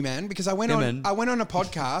screwed me, man? Because I went Yeah, on man. I went on a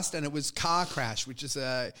podcast and it was Car Crash, which is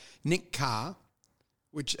Nick Carr,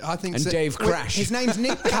 which I think And Dave Crash. His name's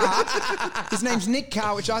Nick Carr. His name's Nick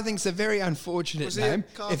Carr, which I think is a very unfortunate Was he a name.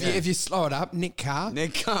 car If you slow it up, Nick Carr.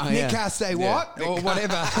 Nick Carr, Nick yeah. Carr say Yeah. what or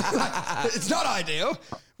whatever. It's not ideal.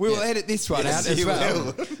 We will edit this one Yes, out as you well.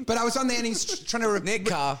 will. But I was on there and he's trying to Nick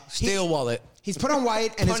Carr, steel wallet. He's put on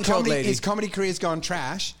weight and Punch old lady. his comedy career's gone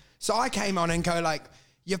trash. So I came on and go like,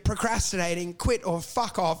 you're procrastinating, quit or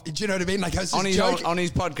fuck off. Do you know what I mean? Like I was just On his joking. on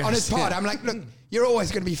his podcast, On his pod. yeah. I'm like, look, you're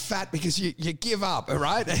always going to be fat because you give up, all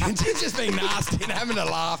right? And just being nasty and having a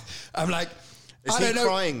laugh. I'm like, Is I he don't know.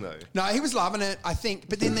 crying though? No, he was loving it, I think.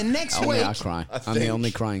 But then the next Only week... I cry. I'm the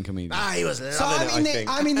only crying comedian. He was So loving it, I think.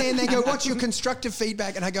 I'm in there and they go, what's your constructive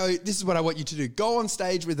feedback? And I go, this is what I want you to do. Go on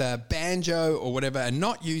stage with a banjo or whatever and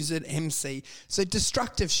not use it, MC. So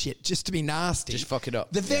destructive shit, just to be nasty. Just fuck it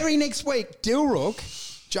up. The very next week, Dilrook,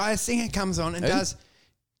 Jaya Singer comes on and Who? does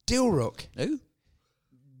Dilrook. Who?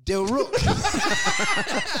 Dilrook.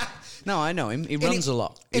 No, I know him. He runs a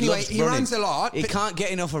lot. Anyway, loves he running. runs a lot, He but- can't get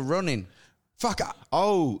enough of running. Fuck up.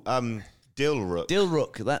 Oh, Dilrook.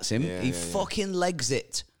 Dilrook, that's him. Yeah, he yeah, yeah. fucking legs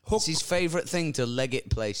it. It's his favourite thing to leg it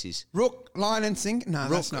places. Rook, line and sink. No,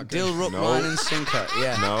 that's not good. Dilrook, No. line and sinker.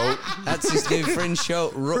 Yeah. No. That's his new fringe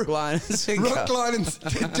show, Rook, line and sinker. Rook, line and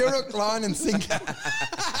Dilrook, line and sinker.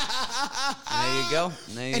 There you go.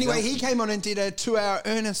 There you Anyway, go. he came on and did a 2-hour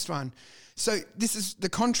earnest one. So this is the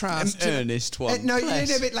contrast. An to- earnest one. No, you Bless.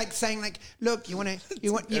 need a bit like saying like, look, you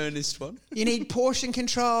Earnest one. you need portion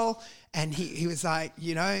control, and he was like,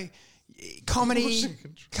 you know, comedy,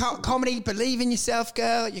 comedy, believe in yourself,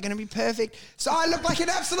 girl. You're going to be perfect. So I look like an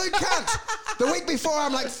absolute cunt. The week before,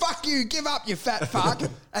 I'm like, fuck you, give up, you fat fuck.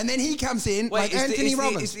 And then he comes in like Anthony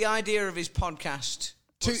Robbins. Is the idea of his podcast?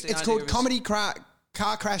 what's the It's idea called of his- Comedy Car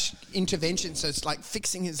Crash Intervention. So it's like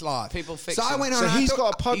fixing his life. People fix So I him. went on. So and I he's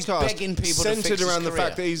thought- got a He's podcast begging people to fix centered his around the career.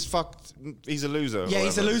 fact that he's fucked. He's a loser. or Yeah,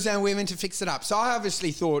 he's a whatever. loser and we're meant to fix it up. So I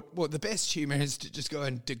obviously thought, well, the best humour is to just go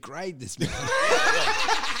and degrade this man.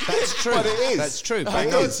 That's true. But it is. That's true. I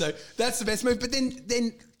Bang thought on. so. That's the best move. But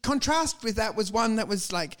then contrast with that was one that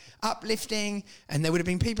was like uplifting, and there would have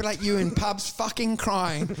been people like you in pubs fucking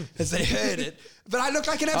crying as they heard it. But I look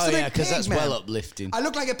like an absolute yeah, 'cause pig, that's man. well uplifting. I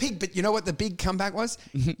look like a pig, but you know what the big comeback was?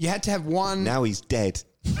 You had to have one... Now he's dead.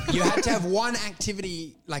 You had to have one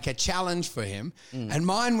activity, like a challenge for him. And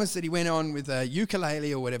mine was that he went on with a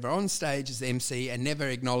ukulele or whatever on stage as MC and never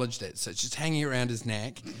acknowledged it. So it's just hanging around his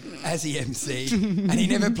neck as he MC and he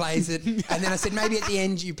never plays it. And then I said, maybe at the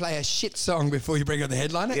end you play a shit song before you bring on the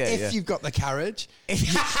headliner, if you've got the courage.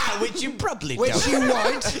 Which you probably Which don't. you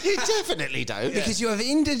won't. You definitely don't. Because you have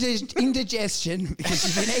indigestion because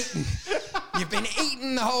you've been eating. You've been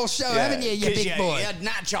eating the whole show, haven't you, you 'Cause big boy? You had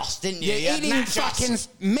nachos, didn't you? You're You had eating nachos.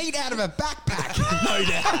 fucking meat out of a backpack. No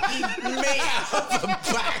doubt. meat out of a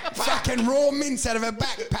backpack. Fucking raw mince out of a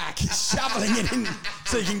backpack, shoveling it in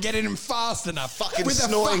so you can get in them fast enough. Fucking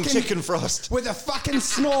snorting chicken frost. With a fucking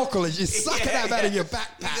snorkel as you suck it up out of your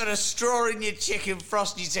backpack. You got a straw in your chicken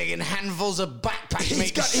frost. You're taking handfuls of backpack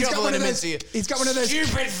meat, got shoveling them into you. He's got one of those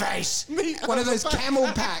stupid face. One of those camel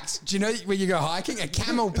packs. Do you know where you go hiking? A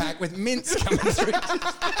camel pack with mints coming through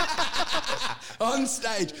on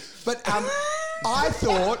stage. But I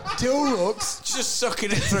thought Dilruk's just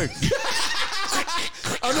sucking it through.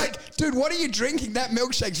 I'm like, dude, what are you drinking? That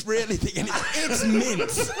milkshake's really thick. And it's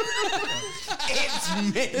mints. It's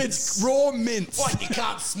mints. It's raw mints. What? You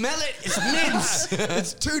can't smell it? It's mints.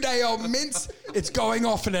 It's 2-day-old mints. It's going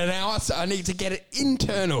off in an hour, so I need to get it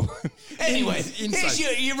internal. Anyway,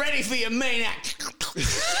 you ready for your main act?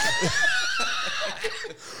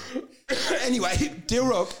 Anyway,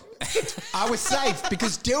 Dilruk, I was safe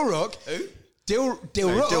because Dilruk.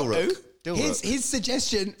 Dilruk. His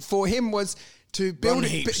suggestion for him was to build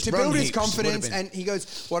his confidence, and he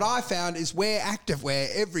goes, "What I found is wear activewear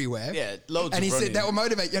everywhere." Yeah, loads. And he of said that will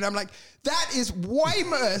motivate you, and I'm like, that is way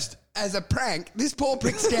worse as a prank. This poor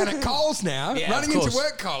prick's down at Coles now, running into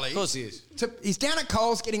work colleagues. Of course he is. He's down at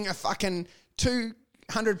Coles getting a fucking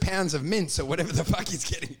 200 pounds of mints or whatever the fuck he's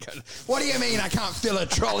getting. What do you mean I can't fill a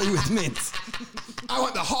trolley with mints? I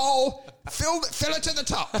want the whole, fill it to the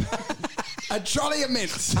top. A trolley of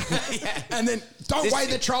mints. And then don't weigh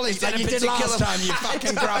the trolleys like you did last time, you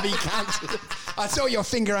fucking grubby cunt. I saw your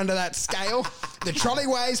finger under that scale. The trolley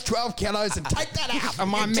weighs 12 kilos and take that out of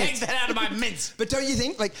my mints. Take that out of my mints. But don't you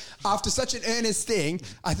think, like, after such an earnest thing,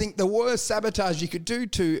 I think the worst sabotage you could do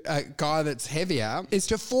to a guy that's heavier is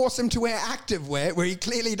to force him to wear activewear where he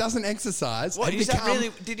clearly doesn't exercise. What, is that really,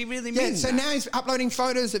 did he really mean so that? now he's uploading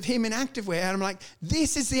photos of him in activewear, and I'm like,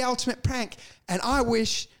 this is the ultimate prank. And I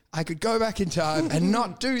wish I could go back in time and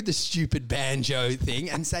not do the stupid banjo thing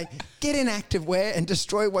and say, get in activewear and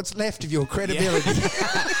destroy what's left of your credibility.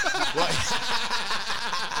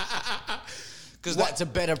 Because that's a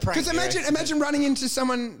better prank. Because imagine running into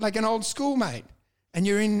someone like an old schoolmate and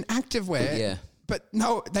you're in activewear. Yeah. But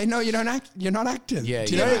no, they know you don't act. You're not active. Yeah,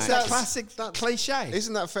 Do you know it's that classic cliche?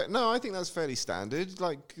 Isn't that fair? No, I think that's fairly standard.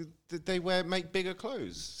 Like they make bigger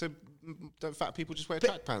clothes. So don't fat people just wear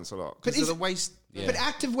track pants a lot? Because of the waist. Yeah. But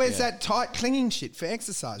activewear's that tight clinging shit for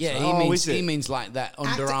exercise. Yeah, right? he means like that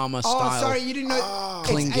Under Armour style. Oh, sorry, you didn't know.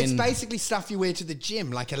 It's basically stuff you wear to the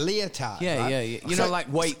gym, like a leotard. Yeah, right? yeah. You know,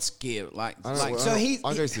 like weights gear. I go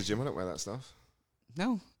to the gym. I don't wear that stuff.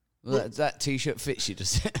 No. Well, that T-shirt fits you,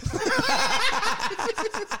 does it?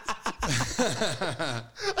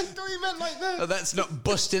 I thought you meant like that. Oh, that's not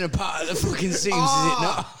busting apart at the fucking seams, is it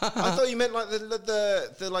not? I thought you meant like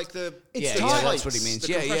the It's tight. That's what he means.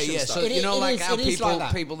 Yeah. So how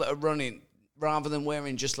people that are running, rather than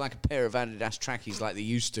wearing just like a pair of Adidas trackies like they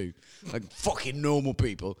used to, like fucking normal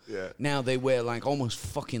people. Yeah. Now they wear like almost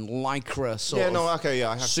fucking lycra sort of. I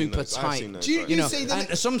have super seen tight. those, Do you know, see them?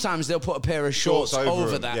 And sometimes they'll put a pair of shorts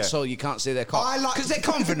over that so you can't see their cock. Because they're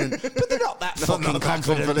confident, but they're not that fucking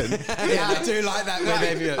confident. Yeah, I do like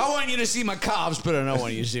that. I want you to see my calves, but I don't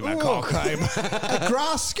want you to see my cock. A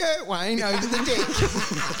grass skirt, Wayne, over the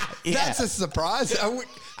dick. That's a surprise.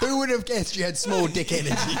 Who would have guessed you had small dick energy?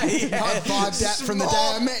 I vibed that from the day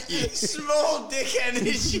I met you. Small dick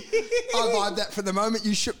energy. I vibed that from the moment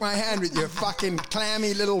you shook my hand with your fucking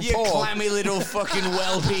clammy little Your paw. clammy little fucking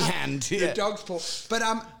whelpy hand. Your dog's paw. But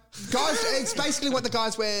guys, it's basically what the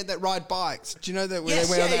guys wear that ride bikes. Do you know that? Yes,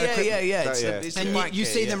 they wear that equipment? yeah. And you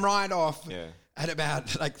see them ride off. Yeah. At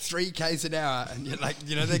about like 3 k's an hour, and you're like,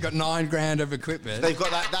 they've got $9,000 of equipment. They've got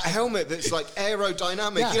that helmet that's like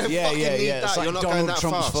aerodynamic. Yeah. You don't fucking need that. It's like You're not Donald going that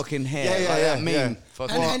Trump's fast. fucking hair.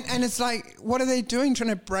 And it's like, what are they doing?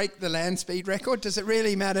 Trying to break the land speed record? Does it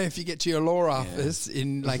really matter if you get to your law office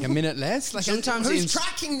in like a minute less? Like, sometimes who's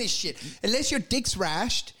tracking this shit? Unless your dick's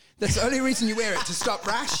rashed. That's the only reason you wear it, to stop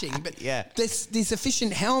rashing. But there's these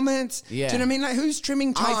efficient helmets. Yeah. Do you know what I mean? Like, who's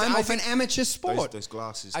trimming time off an amateur sport? Those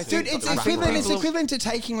glasses. Dude, it's equivalent to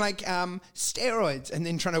taking like steroids and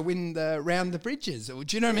then trying to win round the bridges. Or,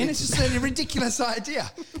 do you know what I mean? It's just a ridiculous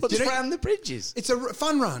idea. What's round the bridges? It's a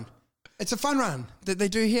fun run. It's a fun run that they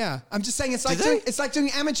do here. I'm just saying, it's like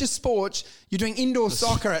doing amateur sports. You're doing indoor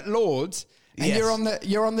soccer at Lord's. And you're on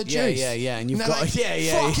the juice. Yeah, and you've got like,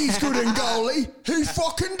 fuck, he's good in goalie. He's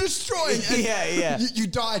fucking destroying. You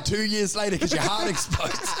die 2 years later because your heart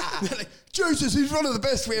explodes. They're like, Jesus, he's one of the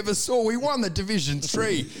best we ever saw. We won the Division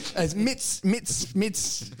 3 as Mitz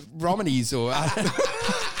Romanies or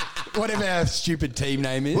whatever our stupid team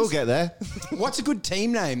name is. We'll get there. What's a good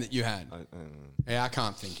team name that you had? Yeah, I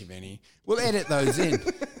can't think of any. We'll edit those in.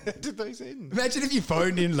 Edit those in. Imagine if you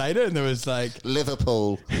phoned in later and there was like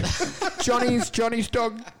Liverpool. Johnny's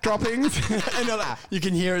dog droppings, and all that. You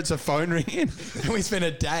can hear it's a phone ringing. And we spent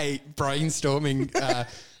a day brainstorming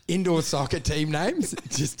indoor soccer team names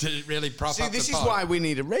just to really prop See, up this the is pod. why we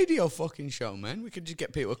need a radio fucking show, man. We could just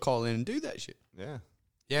get people to call in and do that shit. Yeah.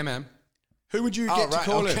 Yeah, man. Who would you get to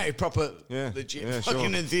call okay, it? proper, Yeah. legit Yeah,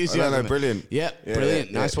 fucking sure. enthusiasm. I don't know, brilliant. Yep, Yeah,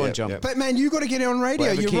 brilliant. yeah, Nice yeah, one, yeah, John. yeah. But man, you got to get it on radio.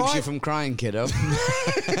 Whatever You're keeps right. you from crying, kiddo.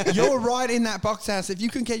 You're right in that box house. If you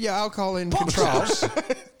can get your alcohol in control,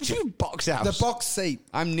 You box house. the box seat.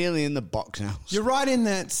 I'm nearly in the box house. You're right in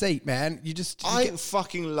that seat, man. You I get-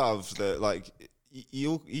 fucking love that, like,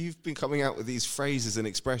 you've been coming out with these phrases and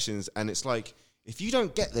expressions, and it's like, if you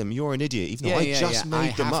don't get them, you're an idiot. Even though I just made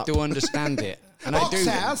I them have up. to understand it. And Box I do.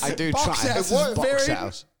 house? I do Box try. house is Box very-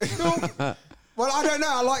 house. well, I don't know.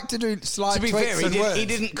 I like to do slide To be tweets fair, and words. he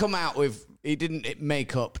didn't come out with. He didn't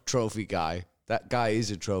make up trophy guy. That guy is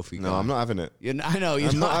a trophy guy. No, I'm not having it. I know you're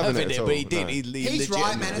I'm not not having having it it, at but he all, did. no. He's right,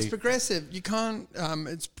 man. It's legitimately- progressive. You can't.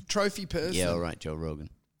 It's trophy person. Yeah, all right, Joe Rogan.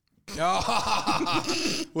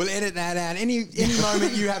 We'll edit that out. Any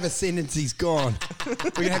moment you have a sentence, he's gone. We're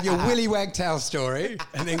gonna have your Willy Wagtail story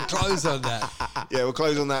and then close on that. Yeah, we'll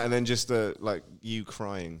close on that, and then just like you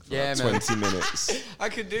crying for Yeah, like man. 20 minutes. I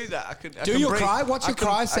could do that. I could. Do your cry? What's your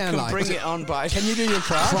cry sound like? Bring it on by. Can you do your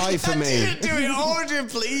cry? Cry for me. do it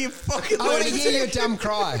audibly, you fucking I want to lunatic. hear your dumb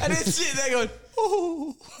cry. And then sit there going,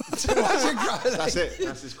 oh. What's your cry like? That's it.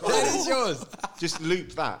 That's his cry. That is yours. Just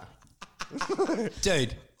loop that.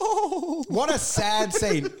 Dude. What a sad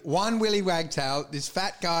scene. One Willy Wagtail, this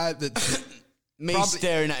fat guy that's Me probably-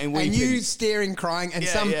 staring at him weeping. and you staring, crying, and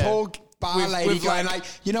Yeah, some yeah. poor bar With- lady with going like- like,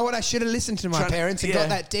 you know what, I should have listened to my Trying- parents and yeah. got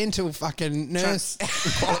that dental fucking nurse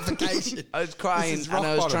qualification. I was crying This is and I rock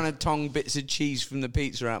was bottom. trying to tongue bits of cheese from the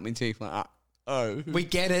pizza out my teeth like that. Oh. We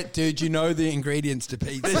get it, dude. You know the ingredients to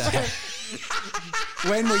pizza.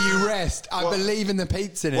 When will you rest? I believe in the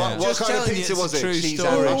pizza now. What kind of telling you, pizza it's was a it? true Cheese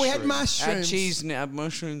story. and Oh, we had mushrooms. It had mushrooms. cheese and it had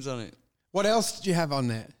mushrooms on it. What else did you have on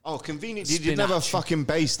there? Oh, convenient. You didn't have a Spinach. fucking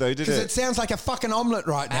base, though, did Because it? it sounds like a fucking omelette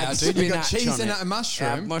right It now, had dude. You got spinach cheese on and it. a mushroom.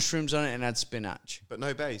 It had mushrooms on it and had spinach. But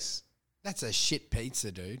no base. That's a shit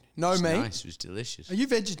pizza, dude. No It's meat. nice. It was delicious. Are you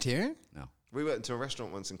vegetarian? No. We went to a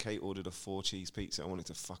restaurant once and Kate ordered a 4-cheese pizza. I wanted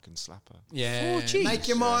to fucking slap her. Yeah. 4 cheese. Make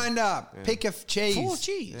your mind up. Pick a cheese. 4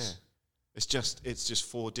 cheese. Yeah. It's just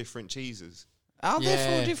 4 different cheeses. Are there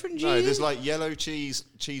Yeah. 4 different cheese? No, there's like yellow cheese,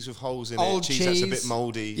 cheese with holes in Old it, cheese that's a cheese. bit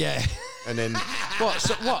mouldy. Yeah. And then What?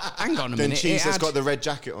 So, what? Hang on a then minute. cheese it that's had, got the red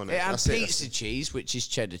jacket on it. It had That's it. pizza cheese, which is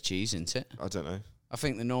cheddar cheese, isn't it? I don't know. I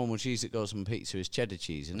think the normal cheese that goes on pizza is cheddar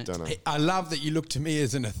cheese, isn't it? Don't know. Hey, I love that you look to me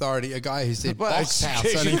as an authority, a guy who said Well, box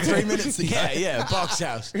it's- house only 3 minutes ago. Yeah, box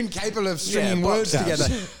house. Incapable of stringing Yeah, words box house.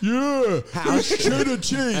 together. Yeah, house cheddar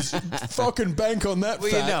cheese. Fucking bank on that.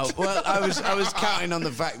 Well, fact. you know, well, I was counting on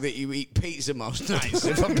the fact that you eat pizza most nights.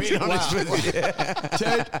 If I'm being honest with you,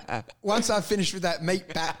 Dude, once I finish with that meat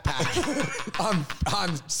backpack,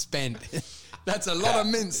 I'm spent. That's a lot of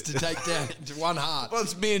mince to take down into one heart.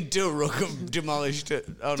 once me and Dilrook have demolished it.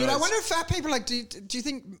 Oh, Dude, no, I it's- wonder if fat people do you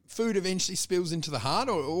think food eventually spills into the heart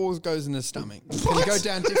or always goes in the stomach? Can it go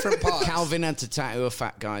down different parts? Calvin had to tattoo a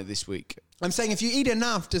fat guy this week. I'm saying if you eat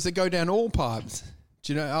enough, does it go down all pipes?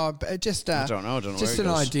 Do you know? Just I don't know Just where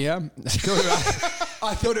an it goes. idea.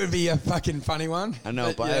 I thought it would be a fucking funny one. I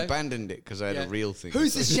know, but I yeah. abandoned it because I had Yeah. a real thing.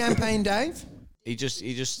 Who's this Champagne Dave? He just.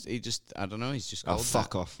 I don't know. He's just Oh, called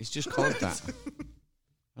fuck that. off. He's just called that.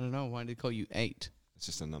 I don't know. Why did they call you 8? It's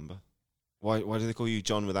just a number. Why do they call you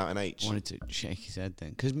John without an H? I wanted to shake his head then.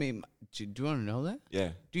 Because me, do you want to know that? Yeah.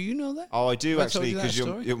 Do you know that? Oh, I do Have I told actually, you that because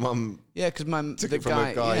story? your mum. Yeah, because my Took the it from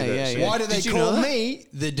a guy yeah, that yeah, she- yeah. Why do they Did you know call that? me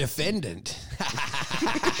the defendant?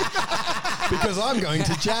 Because I'm going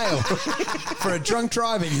to jail for a drunk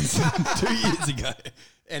driving incident 2 years ago.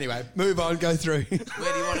 Anyway, move on, go through. Where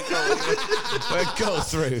do you want to go? Go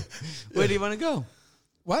through. Where do you want to go?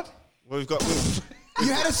 What? Well, we've got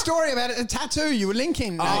You had a story about a tattoo. You were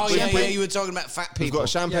linking. Oh, yeah, Champagne. you were talking about fat we've people. got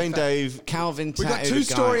Champagne Yeah, Dave Calvin We've got tattooed 2 a guy.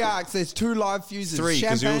 story arcs. There's 2 live fuses. 3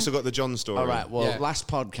 because we Champagne. also got the John story. All right, well, Yeah. last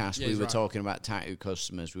podcast Yeah, we he's were right. talking about tattoo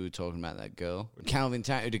customers. We were talking about that girl. Calvin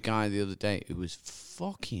tattooed a guy the other day who was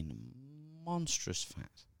fucking monstrous fat.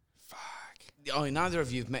 Oh, neither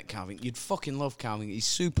of you have met Calvin. You'd fucking love Calvin. He's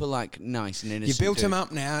super, like, nice and You innocent. built him dude.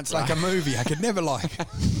 up now. It's like a movie. I could never like.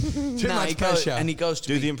 Too Nah, much he goes, pressure. and he goes to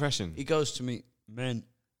Do me. the impression. He goes to me, man,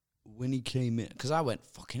 when he came in, because I went,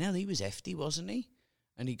 fucking hell, he was hefty, wasn't he?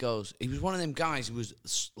 And he goes, he was one of them guys who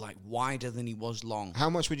was like wider than he was long.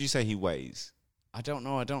 How much would you say he weighs? I don't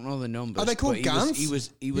know the numbers. Are they called but guns? He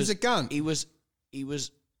was He's a gun. He was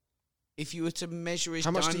if you were to measure his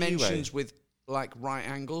How much do you dimensions with like right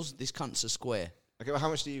angles, this cunt's a square. Okay, well, how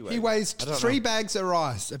much do you weigh? He weighs 3 bags of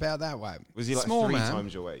rice, about that way. Was he like Small 3 man.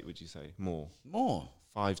 times your weight, would you say? More? More.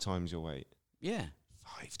 5 times your weight? Yeah.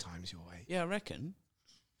 5 times your weight? Yeah, I reckon.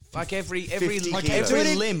 Like every 50 like kilos. every Do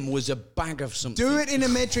it in- limb was a bag of something. Do it in a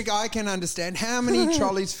metric I can understand. How many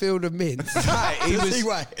trolleys filled of mints? Right, Does he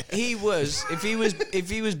weigh? he was if he was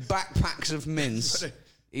backpacks of mints,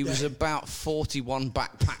 he was about 41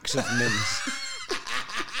 backpacks of mints.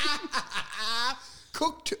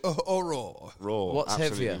 Cooked or raw? Raw. What's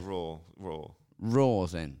absolutely heavier? Raw. Raw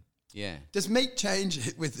then. Yeah. Does meat change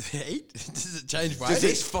it with heat? Does it change weight?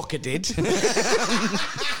 This fucker did.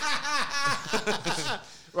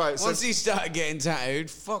 Right, so, Once he started getting tattooed,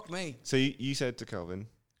 fuck me. so you said to Calvin,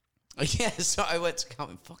 Yeah, so I went to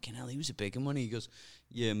Calvin. Fucking hell, he was a big one. He goes,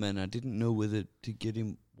 "Yeah, man, I didn't know whether to get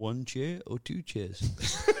him 1 chair or 2 chairs."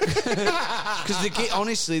 Because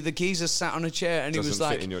honestly, the keys are sat on a chair, and he was Doesn't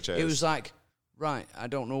fit like, in your chairs. "It was like, right, I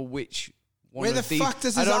don't know which." One Where of the these, fuck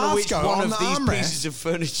does I his don't know arse which go? one On of the these armrest? pieces of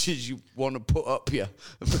furniture you want to put up here.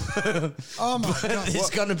 Oh my God. It's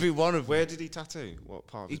going to be one of them. where did he tattoo? What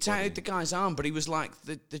part of He his body? tattooed the guy's arm, but he was like,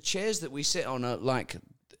 the chairs that we sit on are like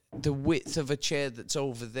the width of a chair that's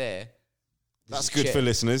over there. That's There's a good chair. for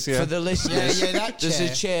listeners, yeah. For the listeners, Yeah, that there's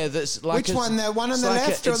chair. a chair that's like Which one? The one on it's the like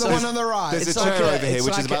left or it's the like- one on the right? There's it's a like chair a- over here, it's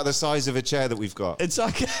which like is about a- the size of a chair that we've got. It's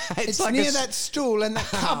like It's like near that stool and that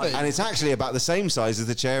cupboard. And it's actually about the same size as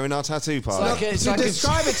the chair in our tattoo parlour. like a- it's to like a-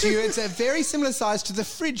 describe it to you, it's a very similar size to the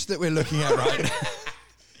fridge that we're looking at right now.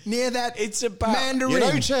 Near that It's about- mandarin. you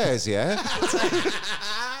know chairs, yeah?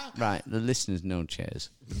 right. The listeners know chairs.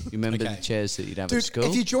 You remember Okay. the chairs that you'd have at Dude, school?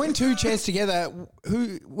 if you join 2 chairs together,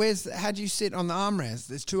 how do you sit on the armrest?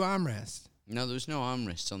 There's 2 armrests. No, there was no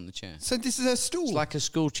armrests on the chair. So this is a stool. It's like a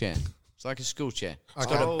school chair. It's like a school chair. It's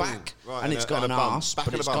Okay. got Oh, a back right, and it's got and an a bum. arse, Back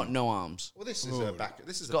but and a it's bum. got no arms. Well, this is a back.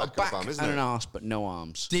 This is It's got a of back bum, isn't and it? an arse, but no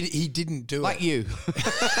arms. He didn't do Like it. you.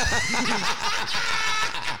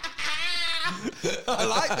 I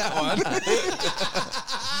like that one.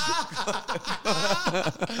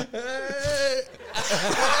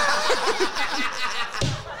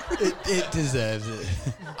 it deserves it.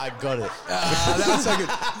 I got it. That was so good.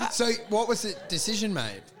 So, what was the decision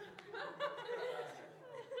made?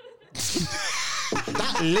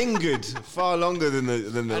 That lingered far longer than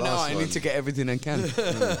the I know, last I one. need to get everything I can.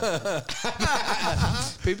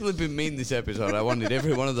 People have been mean this episode. I wanted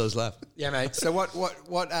every one of those left. Yeah, mate. So, what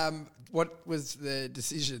was the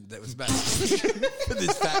decision that was made for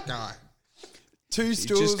this fat guy? 2 He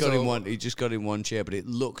stools. just got or- in one. He just got in one chair, but it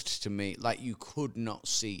looked to me like you could not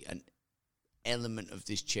see an element of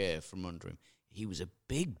this chair from under him. He was a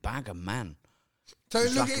big bag of man. So,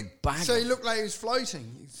 It's look like a at, bag so he of- looked like he was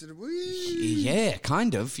floating. He sort of, whee. Yeah,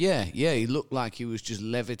 kind of. Yeah. He looked like he was just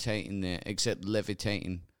levitating there, except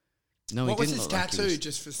levitating. No, What he was didn't his look like he tattoo? was-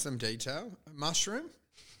 Just for some detail, a mushroom.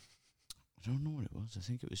 I don't know what it was. I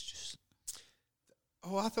think it was just.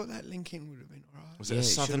 Oh, I thought that Lincoln would have been all right. Was it a it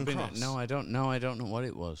should have Southern been Cross? No, I don't know what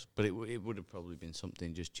it was, but it would have probably been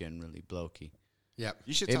something just generally blokey. Yep.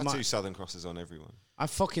 You should It tattoo might- Southern Crosses on everyone. I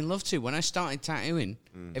fucking love to. When I started tattooing,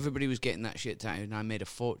 everybody was getting that shit tattooed, and I made a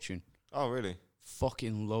fortune. Oh, really?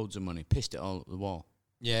 Fucking loads of money. Pissed it all at the wall.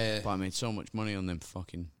 Yeah. But I made so much money on them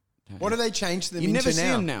fucking tattoos. What do they change them You into never see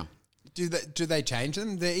now? them now. Do they change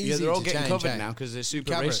them? They're easy Yeah, they're all to getting change, covered eh? now because they're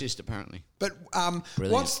super Cover it. racist, apparently. But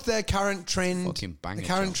Brilliant. what's the current trend? Fucking bang the it,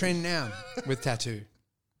 current John. trend now with tattoo.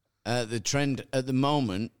 The trend at the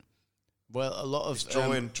moment, well, a lot of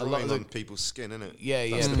Drawing a lot of the, on people's skin, isn't it? yeah,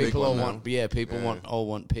 That's the big people all one now. want, people all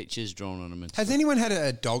want pictures drawn on them. And Has anyone had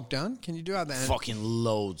a dog done? Can you do that? fucking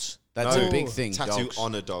loads. That's No, a big thing. Tattoo dogs.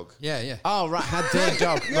 on a dog. Yeah. Oh right, had their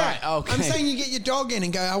dog. Yeah. Right, okay. I'm saying you get your dog in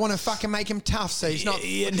and go, I want to fucking make him tough so he's not,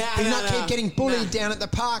 Yeah, he's not keep getting bullied down at the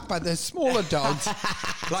park by the smaller dogs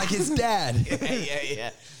like his dad.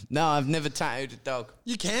 yeah. No, I've never tattooed a dog.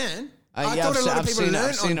 You can. Yeah, I thought a lot of people I've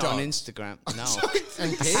learn seen on it on dogs. Instagram. No,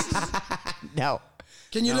 And pigs. no.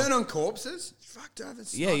 Can you learn on corpses? Fucked up.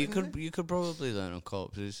 It's Yeah, not, you isn't could. it? You could probably learn on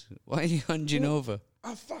corpses. Why are you hunging over?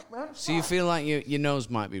 Oh, fuck, man. So you feel like your nose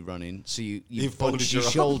might be running, so you You've bunch folded your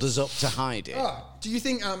your shoulders up to hide it. Oh, do you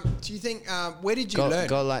think, where did you learn?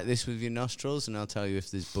 Go like this with your nostrils, and I'll tell you if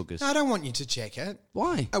there's boogers. No, I don't want you to check it.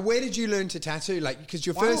 Why? Where did you learn to tattoo? Like, because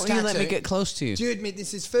your Why first won't tattoo. you let me get close to you? Do you admit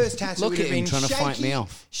this is first tattoo? Look would at have him been trying to fight shaky- me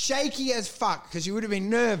off. Shaky as fuck because you would have been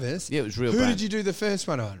nervous. Yeah, it was real Who bad. did you do the first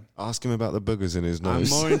one on? Ask him about the boogers in his I'm nose.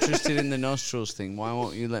 more interested in the nostrils thing. Why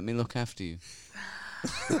won't you let me look after you?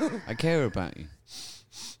 I care about you.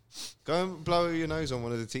 Go and blow your nose on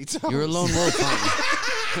one of the tea towels. You're a lone wolf,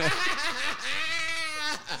 aren't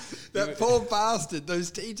you? That poor bastard,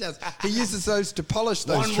 those tea towels. He uses those to polish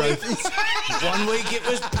those trophies. One week it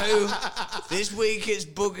was poo. This week it's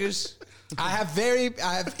boogers. I have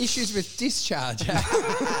issues with discharge.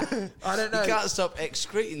 I don't know. You can't stop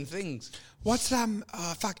excreting things. What's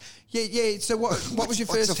fuck. Yeah. So what was your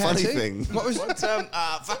What's first a funny tattoo? thing? What was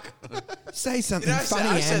Fuck. Say something I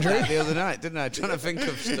funny, said Andrew. that the other night, didn't I? Trying to think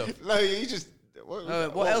of stuff. No, you just.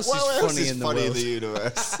 What else is funny in the world?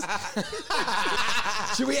 universe?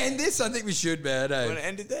 Should we end this? I think we should, man. Want to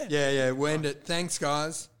end it there? Yeah, we'll end it. Thanks,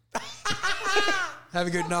 guys. Have a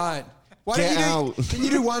good night. Why Get don't you out. Can you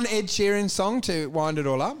do one Ed Sheeran song to wind it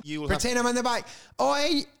all up? You will Pretend I'm on the bike.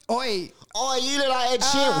 Oi. Oh, you look like Ed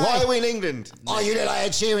Sheeran. Why are we in England? Oh, you look like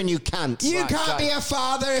Ed Sheeran, you cunt. You Right, can't guys. be a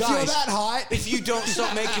father if you're Guys, that height. If you don't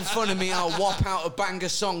stop making fun of me, I'll whop out a banger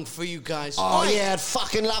song for you guys. Oh, yeah, I'd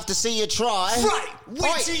fucking love to see you try. Right, wait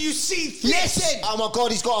Oi. till you see this. Listen. Oh, my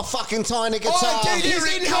God, he's got a fucking tiny guitar. Oh, dude, he's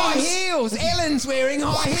Here in it high comes. heels. Ellen's wearing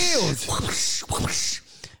high heels.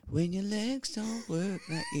 When your legs don't work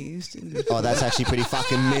like you used to. Oh, that's actually pretty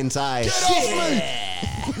fucking mint, eh? Get off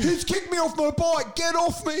me! He's kicked me off my bike. Get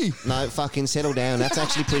off me! No, fucking settle down. That's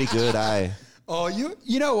actually pretty good, eh? Oh, you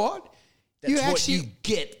know what? That's what actually you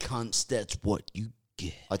get, cunts. That's what you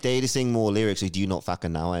get. I dare you to sing more lyrics, or do you not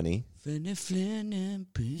fucking know any? Oh,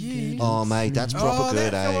 mate, that's proper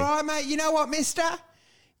good, that's eh? all right, mate. You know what, mister?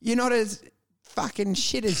 You're not as fucking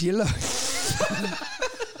shit as you look.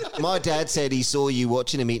 My dad said he saw you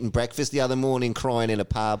watching him eating breakfast the other morning crying in a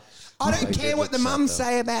pub. I don't care what the mums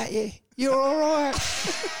say about you. You're all right.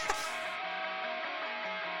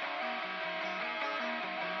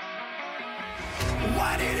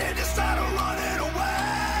 Why did it just start running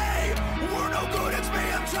away? We're no good, it's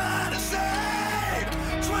me I'm trying to save.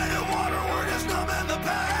 Treading water, we're just numbing the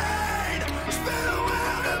pain. Spin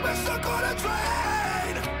around and been stuck on a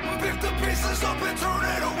train. Pick the pieces up